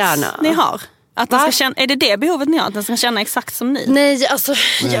annans hjärna. Ni har? Att den ska känna, är det behovet ni har? Att den ska känna exakt som ni? Nej, alltså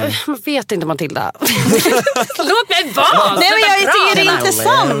jag vet inte, Matilda. Låt mig vara! Nej, men jag tycker det är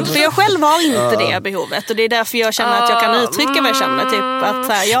intressant. För jag själv har inte det behovet. Och det är därför jag känner att jag kan uttrycka vad jag känner. Typ att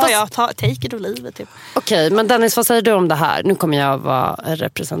så här, jag take it or leave it. Typ. Okej, men Dennis, vad säger du om det här? Nu kommer jag vara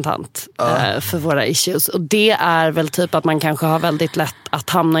representant för våra issues. Och det är väl typ att man kanske har väldigt lätt att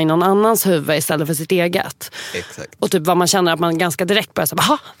hamna i någon annans huvud istället för sitt eget. Exakt. Och typ vad man känner att man ganska direkt börjar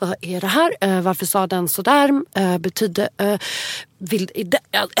säga, vad är det här? Varför sa den så där? Betyder... är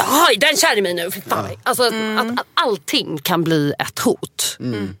den kär i mig nu? Fan. Alltså att allting kan bli ett hot.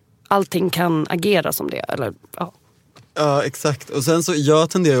 Allting kan agera som det. Eller, Ja, exakt. Och sen så, jag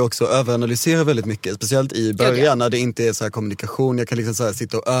tenderar också att överanalysera väldigt mycket. Speciellt i början när det inte är så här kommunikation. Jag kan liksom så här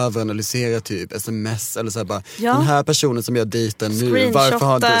sitta och överanalysera typ sms eller så här bara, den här personen som jag dejtar nu, varför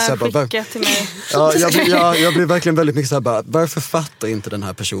har inte så här, skicka till mig. Jag blir verkligen väldigt mycket så här bara, varför fattar inte den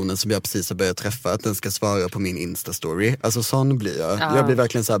här personen som jag precis har börjat träffa att den ska svara på min Insta-story? Alltså sån blir jag. Jag blir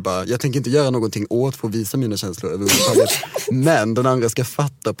verkligen så här bara, jag tänker inte göra någonting åt för att visa mina känslor överhuvudtaget. Men den andra ska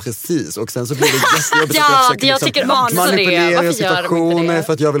fatta precis. Och sen så blir det jättejobbigt jag tycker manipulera situationer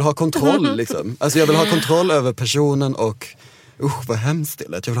för att jag vill ha kontroll liksom. Alltså jag vill ha kontroll över personen och vad hemskt det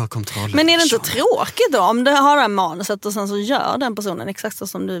lät. Jag vill ha kontroll. Men är det inte tråkigt då om du har det här manuset och sen så gör den personen exakt så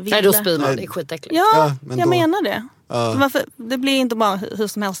som du vill? Nej, då spyr man, det är skitäckligt. Ja, jag menar det. Varför? Det blir inte bara hur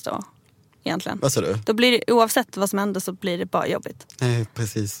som helst då. Egentligen. Vad sa du? Då blir det, oavsett vad som händer så blir det bara jobbigt. Nej,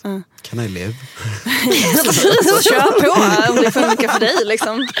 precis. Can I live? Så kör på om det funkar för dig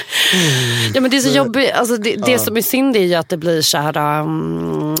liksom. Ja, men det är så jobbigt. Alltså det som är synd är ju att det blir så här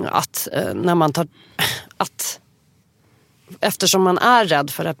att när man tar att eftersom man är rädd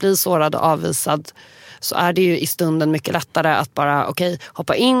för att bli sårad och avvisad, så är det ju i stunden mycket lättare att bara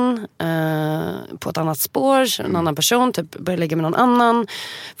hoppa in på ett annat spår, en annan person, typ börja ligga med någon annan,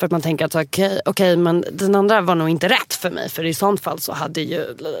 för att man tänker att okej, men den andra var nog inte rätt för mig, för i sånt fall så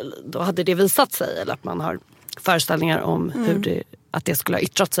hade det visat sig, eller att man har föreställningar om att det skulle ha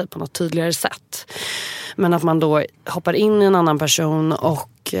yttrat sig på något tydligare sätt. Men att man då hoppar in i en annan person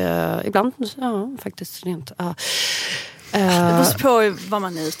och ibland faktiskt rent det beror på vad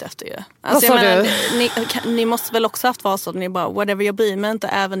man är ute efter ju. Alltså, vad sa du? Ni måste väl också haft fasen ni bara, whatever jag bryr mig inte,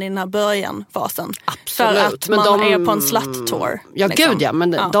 även i den här början-fasen. Absolut. För att man är på en slut-tour. Ja, liksom. Gud ja,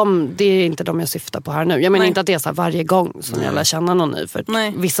 men det är inte de jag syftar på här nu. Jag menar inte att det är så här varje gång som jag lär känna någon ny.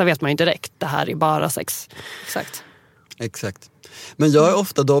 För vissa vet man ju direkt, det här är bara sex. Exakt. Men jag är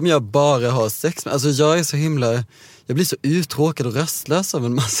ofta jag bara har sex med. Alltså jag är så himla... Jag blir så uttråkad och rastlös av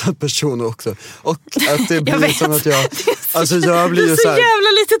en massa personer också. Och att det blir som att jag... Alltså jag blir ju så här... jävla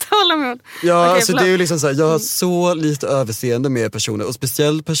litet tålamod. Ja, Okej, alltså det är ju liksom så här, jag har så lite överseende med personer och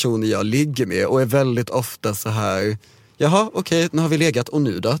speciellt personer jag ligger med och är väldigt ofta så här. Jaha, okej, nu har vi legat och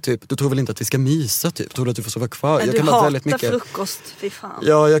nu då? Typ, du tror väl inte att vi ska mysa typ? Tror du att du får sova kvar? Men jag du kan vara väldigt mycket frukost, fy fan.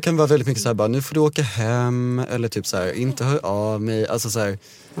 Ja, jag kan vara väldigt mycket så här bara, nu får du åka hem eller typ så här, inte hör av mig, alltså så här,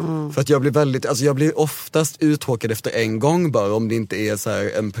 för att jag blir väldigt, alltså jag blir oftast uttråkad efter en gång bara om det inte är så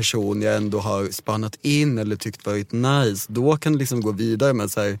här en person jag ändå har spannat in eller tyckt varit nice, då kan det liksom gå vidare, men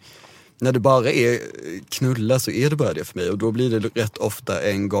så här, när det bara är knulla så är det bara det för mig och då blir det rätt ofta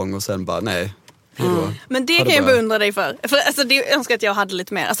en gång och sen bara nej. Men det kan jag beundra dig för alltså, det jag önskar att jag hade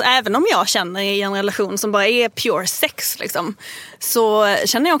lite mer, alltså, även om jag känner i en relation som bara är pure sex liksom, så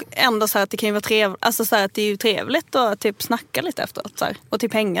känner jag ändå så här att det kan ju vara trevligt, alltså, så här, att det är ju trevligt att typ snacka lite efteråt så här, och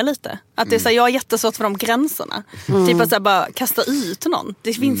typ hänga lite, att det är så här, jag har jättesvårt för de gränserna, typ att så här, bara kasta ut någon,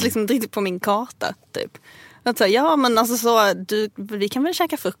 det finns liksom inte riktigt på min karta typ, att säga ja men alltså så vi kan väl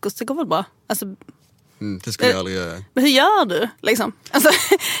käka frukost, det går väl bra, alltså. Det skulle jag aldrig göra. Men hur gör du? Liksom? Alltså,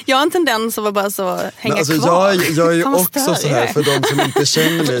 jag har en tendens att bara så hänga alltså, kvar. Jag är ju också så här, för de som inte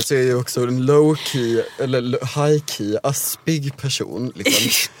känner mig så är jag också en low-key eller high-key aspig person.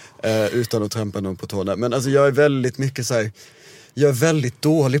 Liksom, utan att trampa någon på tårna. Men alltså, jag är väldigt mycket så här. Jag är väldigt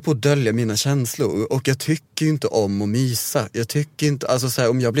dålig på att dölja mina känslor och jag tycker inte om att mysa. Jag tycker inte, alltså så här,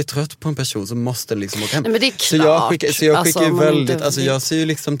 om jag blir trött på en person så måste den liksom åka hem. Nej, men det är klart. Så jag skickar alltså, väldigt, inte, alltså jag säger ju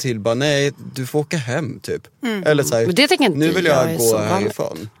liksom till bara nej, du får åka hem typ. Eller så här, men det tänker inte nu vill jag gå är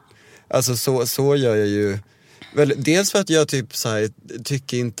härifrån. Alltså så gör jag ju. Väl, dels för att jag typ så här,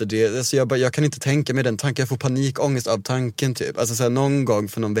 tycker inte det, alltså jag kan inte tänka mig den tanken, jag får panikångest av tanken typ. Alltså så här, någon gång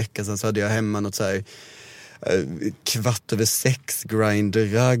för någon vecka sedan så hade jag hemma något så här 6:15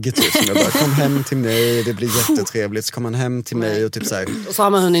 grind-ragg typ, som jag bara kom hem till mig, det blir jättetrevligt, så kom han hem till mig och typ så här. Och så har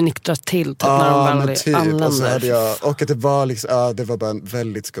man hunnit nyktra till typ, när de väl typ, anländer. och så hade jag, och att det var liksom, det var bara en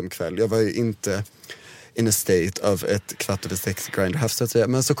väldigt skum kväll. Jag var ju inte in a state av ett 6:15 grind-haft så att säga.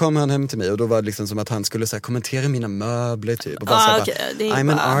 Men så kom han hem till mig och då var det liksom som att han skulle så här, kommentera mina möbler typ och bara okay,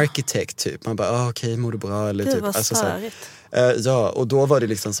 I'm an architect typ. Man bara okej, mår du bra eller det typ. Var alltså, så här, ja, och då var det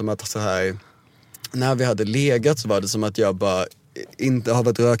liksom som att så här, när vi hade legat så var det som att jag bara inte har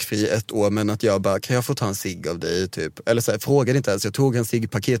varit rökfri 1 år, men att jag bara, kan jag få ta en cigg av dig typ? Eller så här, frågade inte ens, jag tog en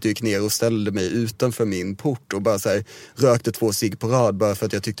ciggpaket och gick ner och ställde mig utanför min port och bara så här, rökte 2 cigg på rad bara för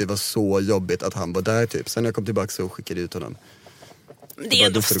att jag tyckte det var så jobbigt att han var där typ. Sen när jag kom tillbaka så skickade jag ut honom. Det är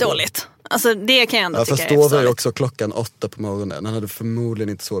ändå förståeligt. Alltså det kan jag ändå tycka är förstår. förståeligt. Var ju också klockan 8 på morgonen. Han hade förmodligen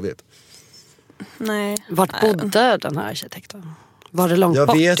inte sovit. Nej. Vart bodde den här arkitekten? Var det långt bort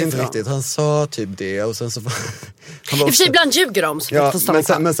Jag vet ifrån? inte riktigt, han sa typ det och sen så var han I var och för sig ibland ljuger de så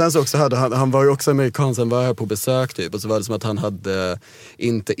ja, men sen så också hade han var ju också amerikan, sen var här på besök typ och så var det som att han hade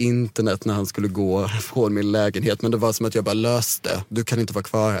inte internet när han skulle gå från min lägenhet, men det var som att jag bara löste, du kan inte vara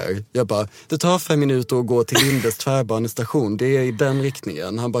kvar här. Jag bara, det tar 5 minuter att gå till Lindes tvärbanestation, det är i den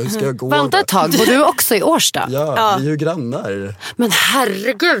riktningen. Han bara, hur ska jag gå? Vänta ett tag, bor du också i Årsta? Ja, vi är ju grannar. Men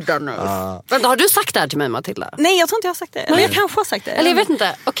herregud Danny. Vänta, har du sagt det här till mig Matilda? Nej, jag tror inte jag har sagt det. Eller jag kanske har sagt det. Eller jag vet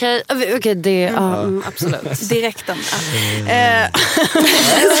inte, okej, det, absolut. Direkten.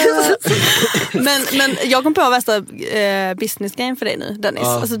 Men jag kom på värsta business-grejen för dig nu, Dennis.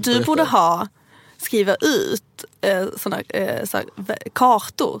 Alltså, du borde skriva ut såna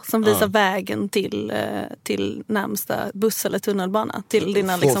kartor som visar vägen till närmsta buss eller tunnelbana till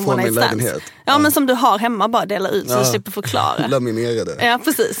dina liksom one night stands. Ja, men som du har hemma, bara dela ut så du slipper förklara. Laminera det. Ja,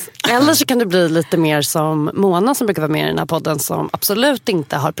 precis. Eller så kan det bli lite mer som Mona som brukar vara med i den här podden, som absolut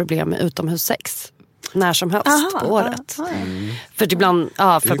inte har problem med utomhussex när som helst på året. För ibland,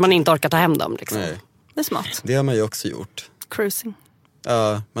 för att man inte orkar ta hem dem liksom. Nej. Det är smart. Det har man ju också gjort. Cruising.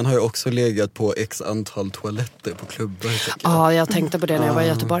 Ja, man har ju också legat på x antal toaletter på klubbar. Ja, jag tänkte på det när jag var i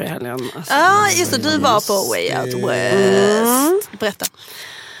Göteborg i helgen. Alltså, just det, du var på Way Out West. Berätta.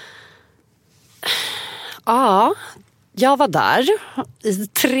 Ja, jag var där i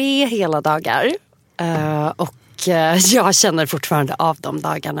 3 hela dagar. Och jag känner fortfarande av de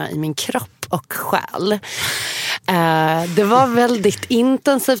dagarna i min kropp och själ. Det var väldigt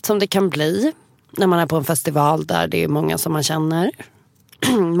intensivt som det kan bli när man är på en festival där det är många som man känner.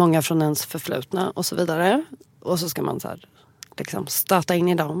 Många från ens förflutna och så vidare. Och så ska man så här, liksom stöta in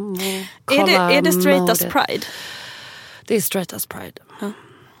i dem. Och kolla är det straight as pride? Det är straight as pride. Ja.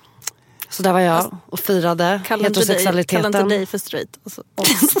 Så där var jag och firade heterosexualiteten. Kalla inte dig för straight. Alltså, och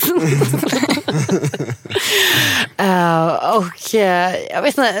jag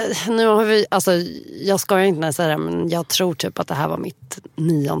vet inte, nu har vi, alltså, jag skojar inte när jag säger det, men jag tror typ att det här var mitt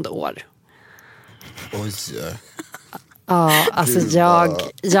 9:e år. Oj. Ja, alltså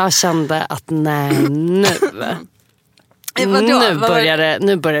jag kände att nej nu.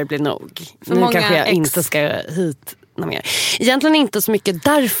 Nu börjar det bli nog. För nu många kanske jag inte ska hit mer. Egentligen inte så mycket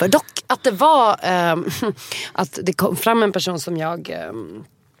därför. Dock att det var att det kom fram en person som jag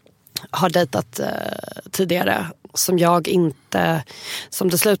har dejtat tidigare. Som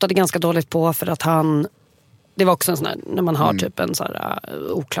det slutade ganska dåligt på för att det var också en sån här, när man har typ en sån här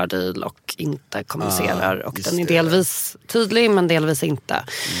oklar deal och inte kommunicerar och den är delvis tydlig men delvis inte.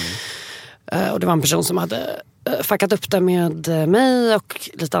 Och det var en person som hade fuckat upp det med mig och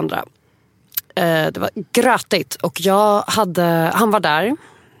lite andra. Det var grötigt och han var där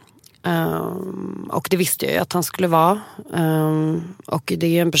och det visste jag ju att han skulle vara och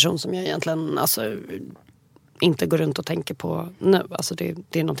det är en person som jag egentligen inte går runt och tänker på nu. Alltså det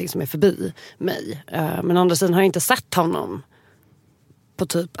är någonting som är förbi mig. Men å andra sidan har jag inte sett honom på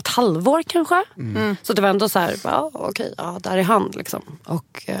typ ett halvår kanske. Så det var ändå så här, där är han liksom.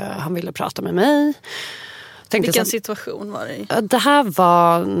 Och han ville prata med mig. Vilken situation var det i? Det här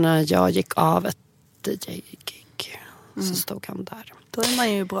var när jag gick av ett DJ-gig. Så stod han där. Då är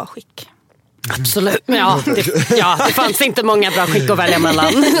man ju i bra skick. Absolut, men det fanns inte många bra skick att välja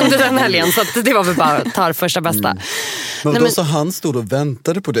mellan under den helgen. Så att det var väl bara ta första bästa. Men då så han stod och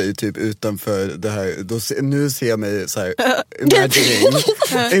väntade på dig typ utanför det här. Nu ser jag mig så här,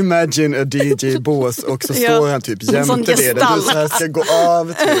 imagine a DJ-bås och så står han typ jämte det. Du så här ska gå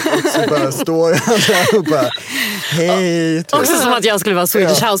av typ, och så bara står han där och bara hej. Typ. Också som att jag skulle vara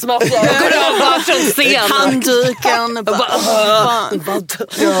Swedish House Mafia. Jag går av bara från scen. Handduken.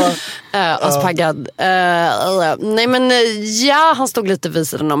 Aspaggad. Nej men han stod lite vid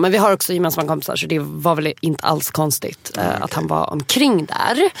sidan om. Men vi har också gemensamma kompisar så det var väl inte alls konstigt att han var omkring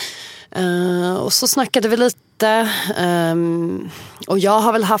där. Och så snackade vi lite. Och jag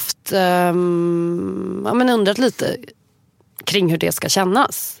har väl haft undrat lite kring hur det ska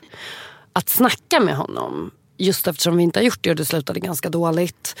kännas. Att snacka med honom. Just eftersom vi inte har gjort det och det slutade ganska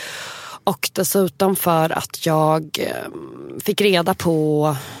dåligt. Och dessutom för att jag fick reda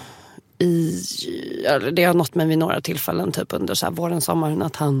på det har nått mig vid några tillfällen typ under så här våren, sommaren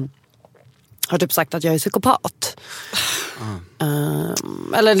att han har typ sagt att jag är psykopat.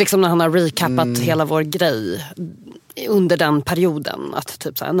 Eller liksom när han har recapat hela vår grej under den perioden att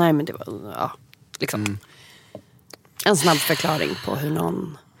typ så här, nej men det var liksom en snabb förklaring på hur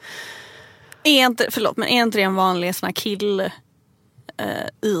någon är inte det en vanlig sån här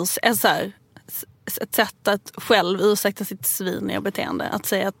så här, ett sätt att själv ursäkta sitt sviniga beteende, att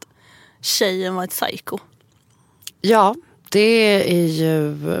säga att tjejen var ett psycho? Ja, det är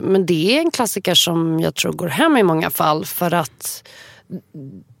ju, men det är en klassiker som jag tror går hem i många fall för att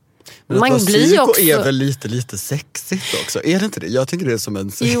man blir också... är väl lite sexigt också, är det inte det? Jag tycker det är som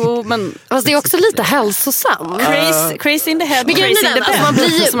en... Jo, men... Fast det är också lite hälsosam. Crazy in the head, crazy in the bed, man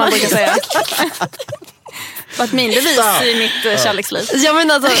blir... som man brukar säga. För att min devis i mitt kärleksliv. Ja,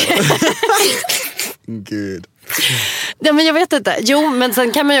 men alltså... Gud. Ja, men jag vet inte. Jo, men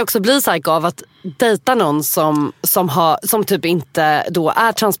sen kan man ju också bli psycho av att dejta någon som typ inte då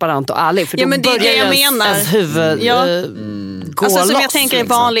är transparent och ärlig. För då men det är det jag menar. Ens huvud gå alltså, som loss, jag tänker är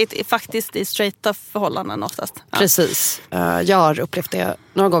liksom. vanligt faktiskt i straighta förhållanden oftast. Ja. Precis. Jag har upplevt det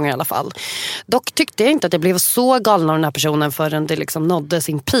några gånger i alla fall. Dock tyckte jag inte att jag blev så galen av den här personen förrän det liksom nådde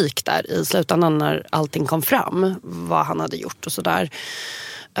sin peak där i slutändan när allting kom fram. Vad han hade gjort och sådär.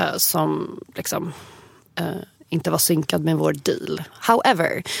 Som liksom... inte var synkad med vår deal.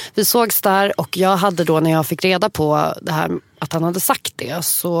 However, vi sågs där och jag hade då när jag fick reda på det här att han hade sagt det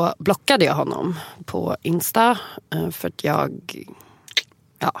så blockade jag honom på Insta för att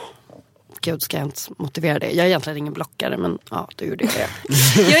gud ska jag inte motivera det. Jag är egentligen ingen blockare men du gjorde det.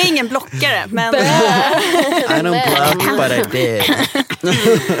 Jag är ingen blockare men... I don't block but I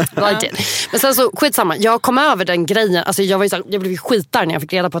did. Men sen så skitsamma, jag kom över den grejen. Alltså jag blev skitar när jag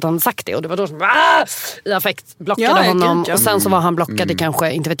fick reda på att han sagt det. Och det var då som i affekt blockade honom. Och sen så var han blockad i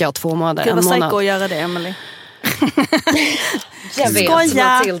kanske, inte vet jag, 2 månader. Det var psycho att göra det, Emily. Jag vet,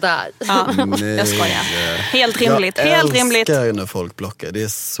 Matilda. Ja, jag skojar. Helt rimligt. Jag helt rimligt. älskar när folk blockar, det är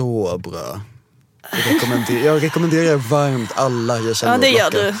så bra. Jag rekommenderar varmt alla jag känner det att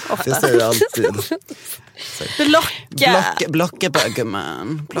gör blocka. du ofta. Det säger jag alltid. Blocka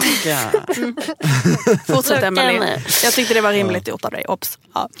bögeman. Blocka. Fortsätt, Emily. Jag tyckte det var rimligt gjort av dig. Ops.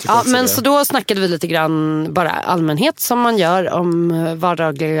 Ja, men så då snackade vi lite grann bara allmänhet som man gör om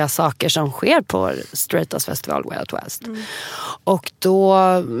vardagliga saker som sker på Straightas festival Way Out West. Och då,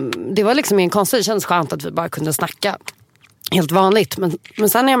 det var liksom en konstigt, det kändes skönt att vi bara kunde snacka. Helt vanligt. Men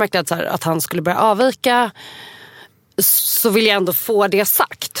sen när jag märkte att han skulle börja avvika så ville jag ändå få det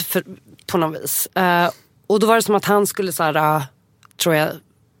sagt på något vis. Och då var det som att han skulle tror jag,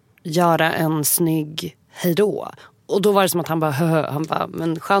 göra en snygg hejdå. och då var det som att han bara,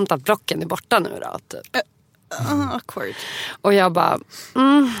 men skönt att blocken är borta nu då. Typ. Awkward. Och jag bara,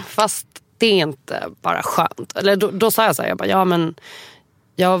 fast det är inte bara skönt. Eller då sa jag så här, jag bara, ja men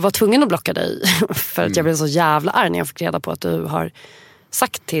jag var tvungen att blocka dig för att jag blev så jävla arg när jag fick reda på att du har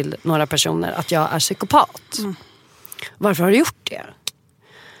sagt till några personer att jag är psykopat. Varför har du gjort det?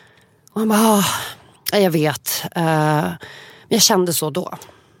 Och han bara, jag vet. Men jag kände så då.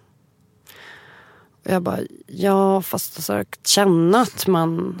 Och jag bara, ja fast alltså, känna att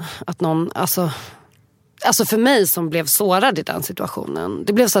någon, alltså för mig som blev sårad i den situationen.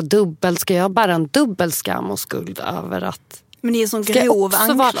 Det blev så dubbelt, ska jag bära en dubbel skam och skuld över att... Men det är en sån grov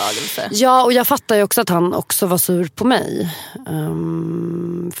anklagelse. Ja, och jag fattar ju också att han också var sur på mig.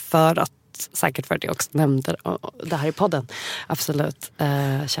 Säkert för att jag också nämnde det här i podden. Absolut.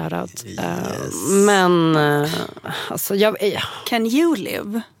 Shoutout. Men alltså Can you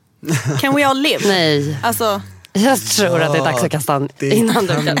live? Can we all live? Nej. Alltså... Jag tror att det är dags att kasta innan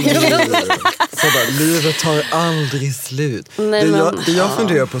du kan. Livet tar aldrig slut. Det jag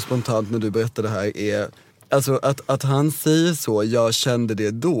funderar på spontant när du berättar det här är alltså att han säger så, jag kände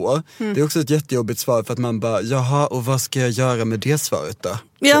det då. Det är också ett jättejobbigt svar för att man bara, jaha, och vad ska jag göra med det svaret då?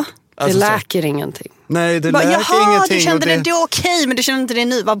 Ja. Alltså, det läker ingenting. Nej, det läker ingenting. Du kände det då okej, men du kände inte det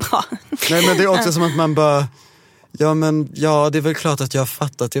nu, vad bra. Nej, men det är också som att man bara... Ja, det är väl klart att jag har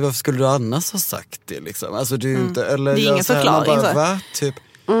fattat det. Varför skulle du annars ha sagt det liksom? Alltså det är inte, eller det är ingen förklaring. Man bara, va? Typ.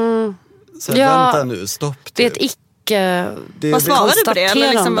 Så vänta nu, stopp. Typ. Det är ett icke... Vad svarade du på det? Eller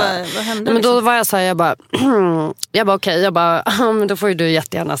liksom, vad hände? Men då var jag så här, jag bara okej, men då får ju du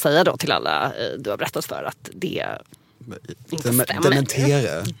jättegärna säga då till alla du har berättat för att det inte stämmer.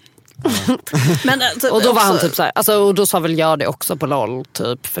 Dementera. Men, alltså, och då var han typ så här, alltså, och då sa väl jag det också på LOL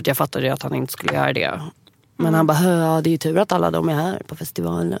typ, för att jag fattade ju att han inte skulle göra det. Men han bara, det är ju tur att alla de är här på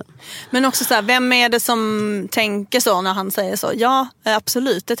festivalen. Men också så här, vem är det som tänker så när han säger så? Ja,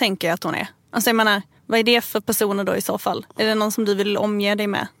 absolut, det tänker jag att hon är. Alltså jag menar, vad är det för personer då i så fall? Är det någon som du vill omge dig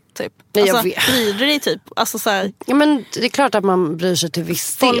med? Typ? Nej, alltså, jag vet. Bryr du dig typ? Alltså, så här, ja, men det är klart att man bryr sig till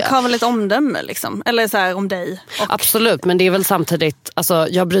viss del. Folk har väl ett omdöme liksom? Eller så här, om dig? Absolut, men det är väl samtidigt, alltså,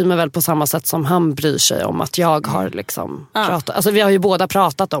 jag bryr mig väl på samma sätt som han bryr sig om att jag har liksom pratat. Alltså vi har ju båda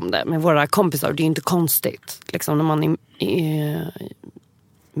pratat om det med våra kompisar. Det är ju inte konstigt liksom, när man är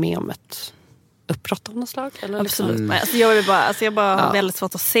med om ett uppbrott av något slag. Eller absolut, liksom. men alltså, jag bara har väldigt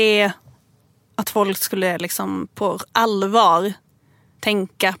svårt att se att folk skulle liksom på allvar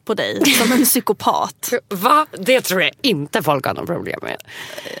tänka på dig som en psykopat. Va? Det tror jag inte folk har någon problem med.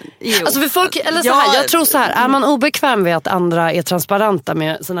 Jo. Alltså för folk, eller så här, jag tror så här, är man obekväm med att andra är transparenta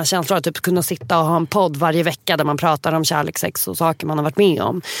med sina känslor, typ kunna sitta och ha en podd varje vecka där man pratar om kärlek, sex och saker man har varit med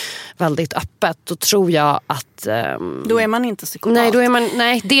om väldigt öppet, då tror jag att då är man inte psykopat.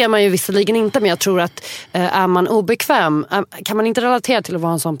 Nej, det är man ju visserligen inte, men jag tror att är man obekväm, kan man inte relatera till att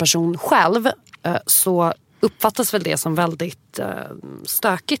vara en sån person själv, så uppfattas väl det som väldigt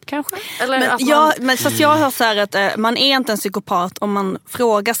stökigt kanske? Eller men fast jag hör så här att man är inte en psykopat om man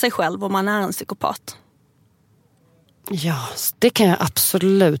frågar sig själv om man är en psykopat. Ja, det kan jag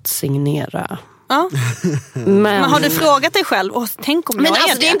absolut signera. Ja. Men har du frågat dig själv, tänk om jag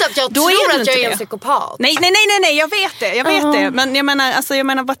är det? Det är inte att jag då tror är att jag är en psykopat. Nej, jag vet det. Men jag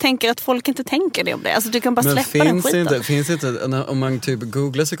menar, vad tänker att folk inte tänker det om det? Alltså du kan bara släppa den skiten. Finns inte, om man typ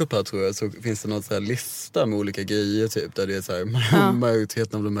googlar psykopat tror jag, så finns det någon så här lista med olika grejer typ, där det är så här,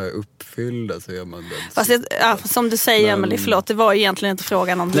 majoriteten av de här uppfyllda, så gör man det. Fast som du säger, Emelie, förlåt, det var egentligen inte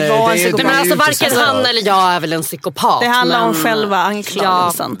frågan om det var en psykopat. Men alltså varken han eller jag är väl en psykopat. Det handlar om själva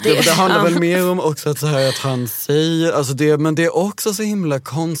anklagelsen. Det handlar väl mer om också att, så här, att han säger, alltså men det är också så himla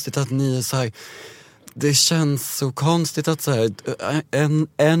konstigt att ni är så här, det känns så konstigt att så här,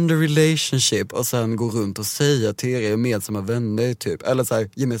 end relationship och sen gå runt och säga till er gemensamma vänner typ, eller så här,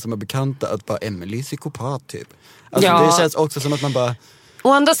 gemensamma bekanta att bara Emelie är psykopat typ. Alltså det känns också som att man bara,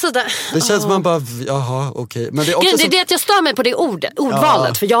 å andra sidan, det känns som man bara, jaha, okej. Men det är också det är att jag stör mig på det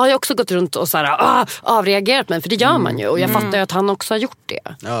ordvalet. För jag har ju också gått runt och så här, avreagerat mig. För det gör man ju. Och jag fattar ju att han också har gjort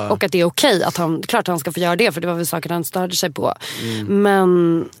det. Och att det är okej att han, klart han ska få göra det. För det var väl saker han störde sig på.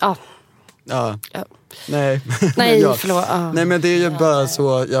 Men, Nej, förlåt. Nej, men det är ju bara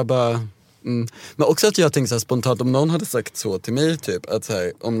så, jag bara... Men också att jag tänkte så här spontant, om någon hade sagt så till mig typ, att så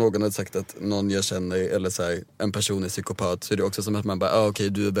här, om någon hade sagt att någon jag känner eller så här, en person är psykopat, så är det också som att man bara, okej,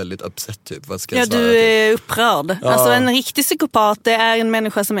 du är väldigt upset typ, vad ska jag svara? Du är upprörd. Alltså en riktig psykopat, det är en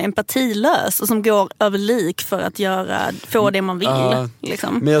människa som är empatilös och som går över lik för att få det man vill.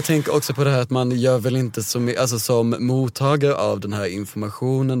 Liksom. Men jag tänker också på det här att man gör väl inte så mycket, alltså som mottagare av den här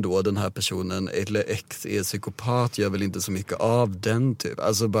informationen då, den här personen eller ex är psykopat, gör väl inte så mycket av den typ,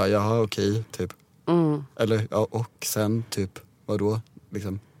 alltså bara, jaha, okej. Typ. Eller ja, och sen typ, vadå?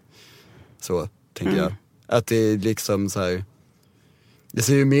 Liksom. Så tänker jag. Att det är liksom så här. Det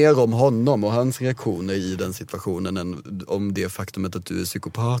säger ju mer om honom och hans reaktioner i den situationen än om det faktumet att du är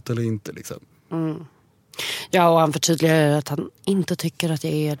psykopat eller inte liksom. Ja, och han förtydligar att han inte tycker att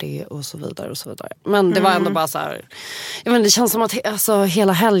jag är det och så vidare och så vidare. Men det var ändå bara så här, jag menar, det känns som att alltså,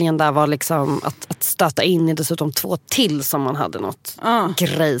 hela helgen där var liksom att stöta in i dessutom 2 till som man hade något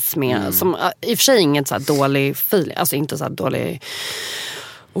grejs med. Som i och för sig inget så här dålig feeling, alltså inte så här dålig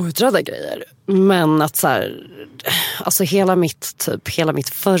outredda grejer. Men att så här, alltså hela mitt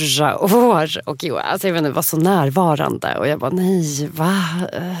förra år och alltså jag vet inte, var så närvarande och jag bara nej, va?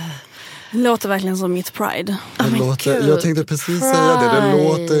 Låter verkligen som mitt Pride. Jag tänkte precis säga det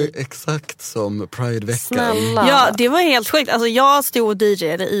låter exakt som Pride-veckan. Snälla. Ja, det var helt sjukt. Alltså, jag stod och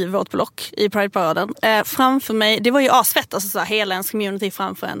DJade i vårt block i Pride-paraden. Framför mig, det var ju asfett, alltså så här, hela ens community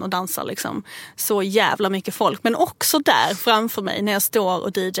framför en och dansar liksom. Så jävla mycket folk. Men också där framför mig när jag står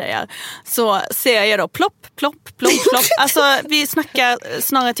och DJar så ser jag då plopp, plopp, plopp, plopp. Alltså vi snackar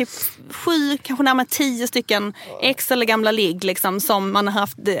snarare typ 7, kanske närmare 10 stycken ex eller gamla ligg liksom, som man har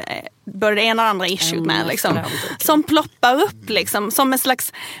haft både det ena och andra issue med liksom, som ploppar upp liksom, som en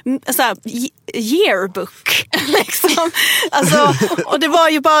slags så här, yearbook liksom. Alltså, och det var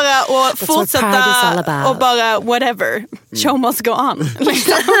ju bara att fortsätta och bara whatever, show must go on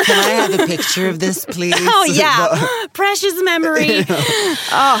liksom. Can I have a picture of this please? Oh yeah, precious memory.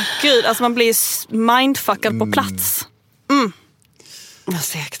 Gud, alltså man blir mindfuckad på plats.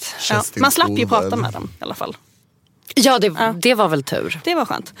 Säkert. Ja, man slapp ju prata med dem i alla fall. Ja, det var väl tur. Det var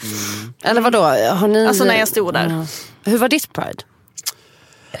skönt. Eller vadå? Har ni... Alltså när jag stod där. Hur var ditt Pride?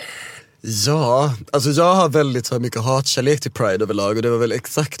 Ja, alltså jag har väldigt så här mycket hatkärlek till Pride överlag och det var väl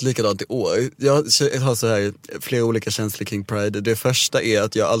exakt likadant i år. Jag har så här flera olika känslor kring Pride. Det första är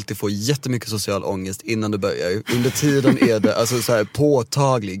att jag alltid får jättemycket social ångest innan det börjar. Under tiden är det alltså så här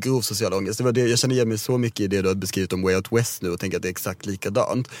påtaglig, grov social ångest. Det var det, jag känner igen mig så mycket i det du har beskrivit om Way Out West nu och tänker att det är exakt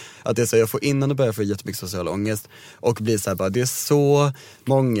likadant. Att det är så här, jag får innan det börjar få jättemycket social ångest och blir så här bara, det är så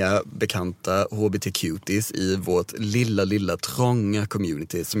många bekanta HBTQ-tis i vårt lilla trånga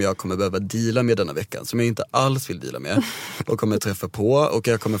community som jag kommer behöva deala med denna veckan, som jag inte alls vill deala med och kommer träffa på och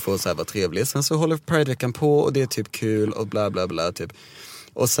jag kommer få så här vara trevlig. Sen så håller Pride-veckan på och det är typ kul och bla bla bla typ.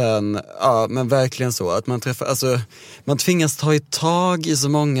 Och sen, ja men verkligen så att man träffar, alltså man tvingas ta i tag i så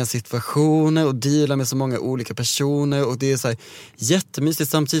många situationer och deala med så många olika personer och det är så här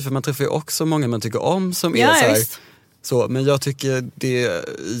jättemysigt samtidigt för man träffar ju också många man tycker om som är så här. Så, men jag tycker det är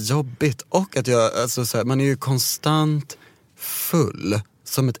jobbigt och att jag, alltså så här, man är ju konstant full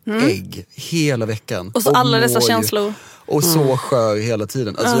som ett ägg hela veckan. Och så alla dessa känslor. Och så skör hela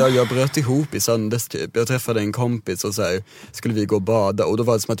tiden. Alltså jag bröt ihop i söndags typ. Jag träffade en kompis och så här, skulle vi gå och bada. Och då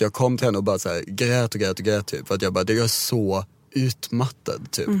var det som att jag kom till henne och bara så här, grät typ. För att jag bara, det är så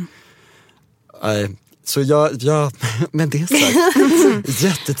utmattad typ. Så jag men det är sagt,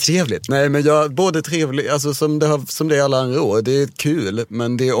 jättetrevligt. Nej men jag, både trevlig, alltså som det är alla andra år, det är kul,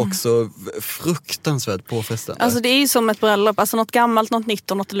 men det är också fruktansvärt påfrestande. Alltså det är ju som ett bröllop, alltså något gammalt, något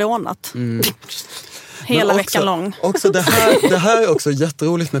nytt och något lånat. Hela veckan lång. Också det här är också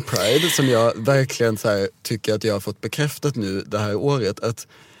jätteroligt med Pride, som jag verkligen så här, tycker att jag har fått bekräftat nu det här året, att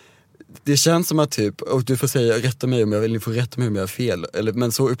det känns som att typ, och du får säga, rätta mig om jag vill, ni får rätta mig om jag har fel,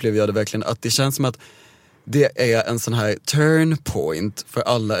 men så upplever jag det verkligen, att det känns som att det är en sån här turn point för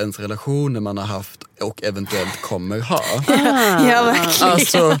alla ens relationer man har haft och eventuellt kommer ha. Ja, verkligen.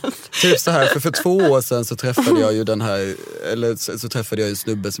 Alltså, typ så här, för 2 år sedan så träffade jag ju den här, eller så träffade jag en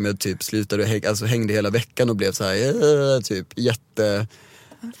snubbe som jag typ slutade, alltså hängde hela veckan och blev så här, typ jätte...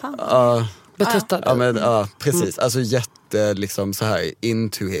 Betuttad. Ja, men, precis. Alltså jätte liksom så här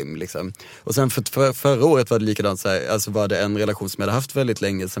into him liksom. Och sen förra året var det likadant så här, alltså var det en relation som jag hade haft väldigt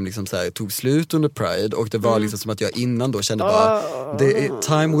länge som liksom så här tog slut under Pride och det var liksom som att jag innan då kände bara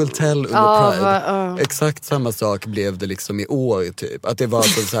time will tell under Pride. Exakt samma sak blev det liksom i år typ. Att det var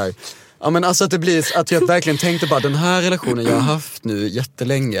så här. Ja men alltså att det blir att jag verkligen tänkte bara, den här relationen jag har haft nu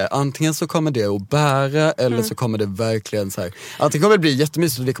jättelänge, antingen så kommer det att bära eller så kommer det verkligen så här, antingen kommer det bli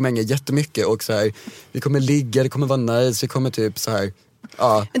jättemysigt och vi kommer hänga jättemycket och så här, vi kommer ligga, det kommer vara nice, vi kommer typ så här.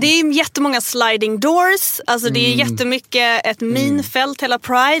 Ja. Det är jättemånga sliding doors. Alltså det är jättemycket ett minfält hela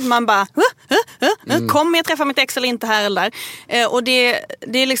Pride. Man bara kommer jag träffa mitt ex eller inte här eller där. Och det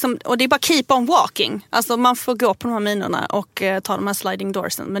är liksom, och det är bara keep on walking. Alltså man får gå på de här minorna och ta de här sliding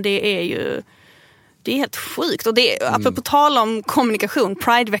doorsen. Men det är ju, det är helt sjukt. Och det är, apropå tal om kommunikation,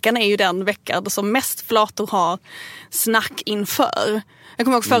 Pride-veckan är ju den veckan som mest flator har snack inför. Jag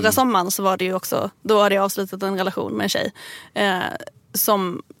kommer ihåg förra sommaren så var det ju också, då hade jag avslutat en relation med en tjej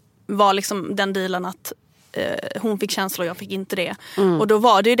som var liksom den dealen att hon fick känslor och jag fick inte det. Och då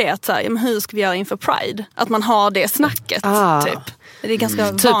var det ju det att så här, men hur ska vi göra inför Pride? Att man har det snacket typ. Det är ganska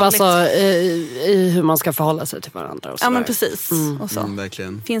vanligt. Typ alltså i hur man ska förhålla sig till varandra och så. Ja men precis. Och så.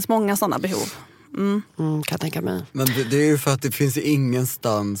 Verkligen. Finns många sådana behov. Kan jag tänka mig. Men det är ju för att det finns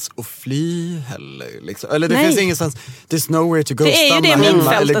ingenstans att fly heller liksom. Eller det finns ingenstans. There's nowhere to go. Det är ju det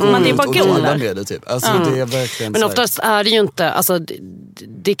minfältet, men det är bara går med det typ. Alltså det är verkligen. Men oftast är det ju inte, alltså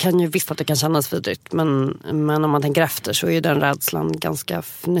det kan ju visst att det kan kännas vidrigt, men om man tänker efter så är ju den rädslan ganska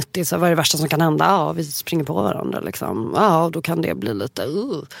fnuttig. Så vad är det värsta som kan hända? Ja, vi springer på varandra liksom. Ja, då kan det bli lite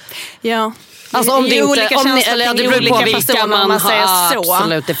Ja. Alltså om det inte, eller det beror på vilka man har, så.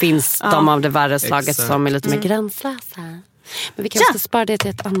 Absolut, det finns de av det värre slaget som är lite mer gränslösa. Men vi kanske ska spara det till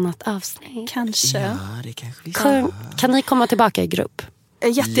ett annat avsnitt. Kanske. Ja, det kanske vi ska. Kan ni komma tillbaka i grupp?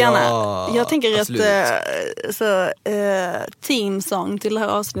 Jättegärna. Ja, jag tänker absolut. att teamsång till det här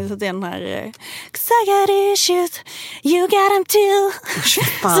avsnittet är den här 'Cause I got issues, you got them too. So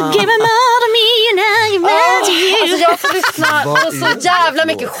give them all to me and now you're mad to you. Alltså jag får lyssna på så jävla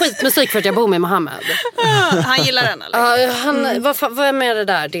mycket skitmusik för att jag bor med Mohammed. Han gillar den eller? Vad är med det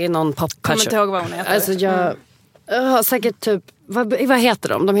där? Det är någon pop-person. Kommer inte ihåg vad hon heter. Alltså jag har säkert typ vad heter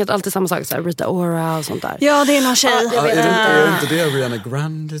de? De heter alltid samma sak, så här, Rita Ora och sånt där. Ja, det är någon tjej. Är inte det Ariana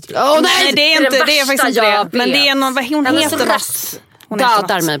Grande? Nej, det är inte det. Är faktiskt inte det. Men det är någon, vad hon heter något.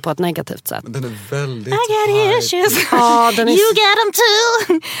 Dödar mig på ett negativt sätt. Den är väldigt I got issues. Den är... You got them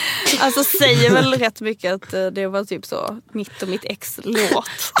too. Alltså säger väl rätt mycket att det var typ så mitt och mitt ex-låt.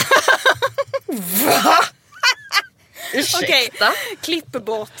 Va? Okej,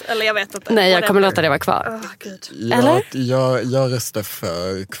 klippbort. Eller jag vet inte. Nej, jag kommer låta det vara kvar. Eller? Jag röstar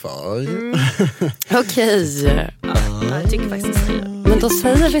för kvar. Okej. Jag tycker faktiskt det. Men då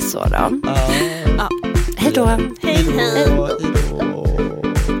säger vi så då. Hej då. Hej.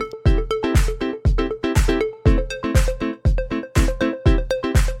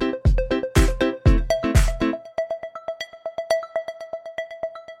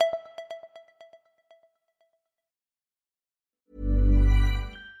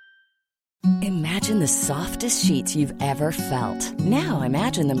 Imagine the softest sheets you've ever felt. Now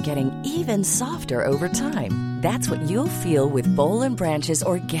imagine them getting even softer over time. That's what you'll feel with Boll & Branch's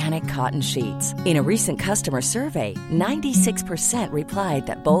organic cotton sheets. In a recent customer survey, 96% replied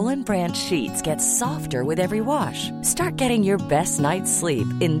that Boll & Branch sheets get softer with every wash. Start getting your best night's sleep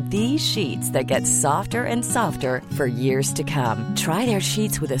in these sheets that get softer and softer for years to come. Try their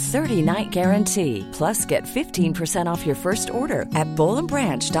sheets with a 30-night guarantee. Plus, get 15% off your first order at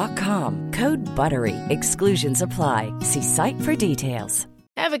BollandBranch.com. Code BUTTERY. Exclusions apply. See site for details.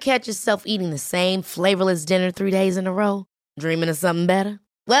 Ever catch yourself eating the same flavorless dinner 3 days in a row? Dreaming of something better?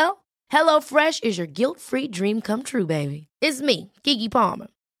 Well, HelloFresh is your guilt-free dream come true, baby. It's me, Keke Palmer.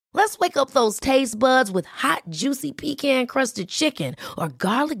 Let's wake up those taste buds with hot, juicy pecan-crusted chicken or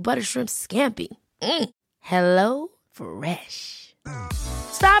garlic butter shrimp scampi. Hello Fresh.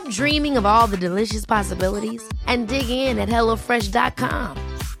 Stop dreaming of all the delicious possibilities and dig in at HelloFresh.com.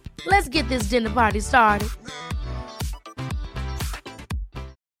 Let's get this dinner party started.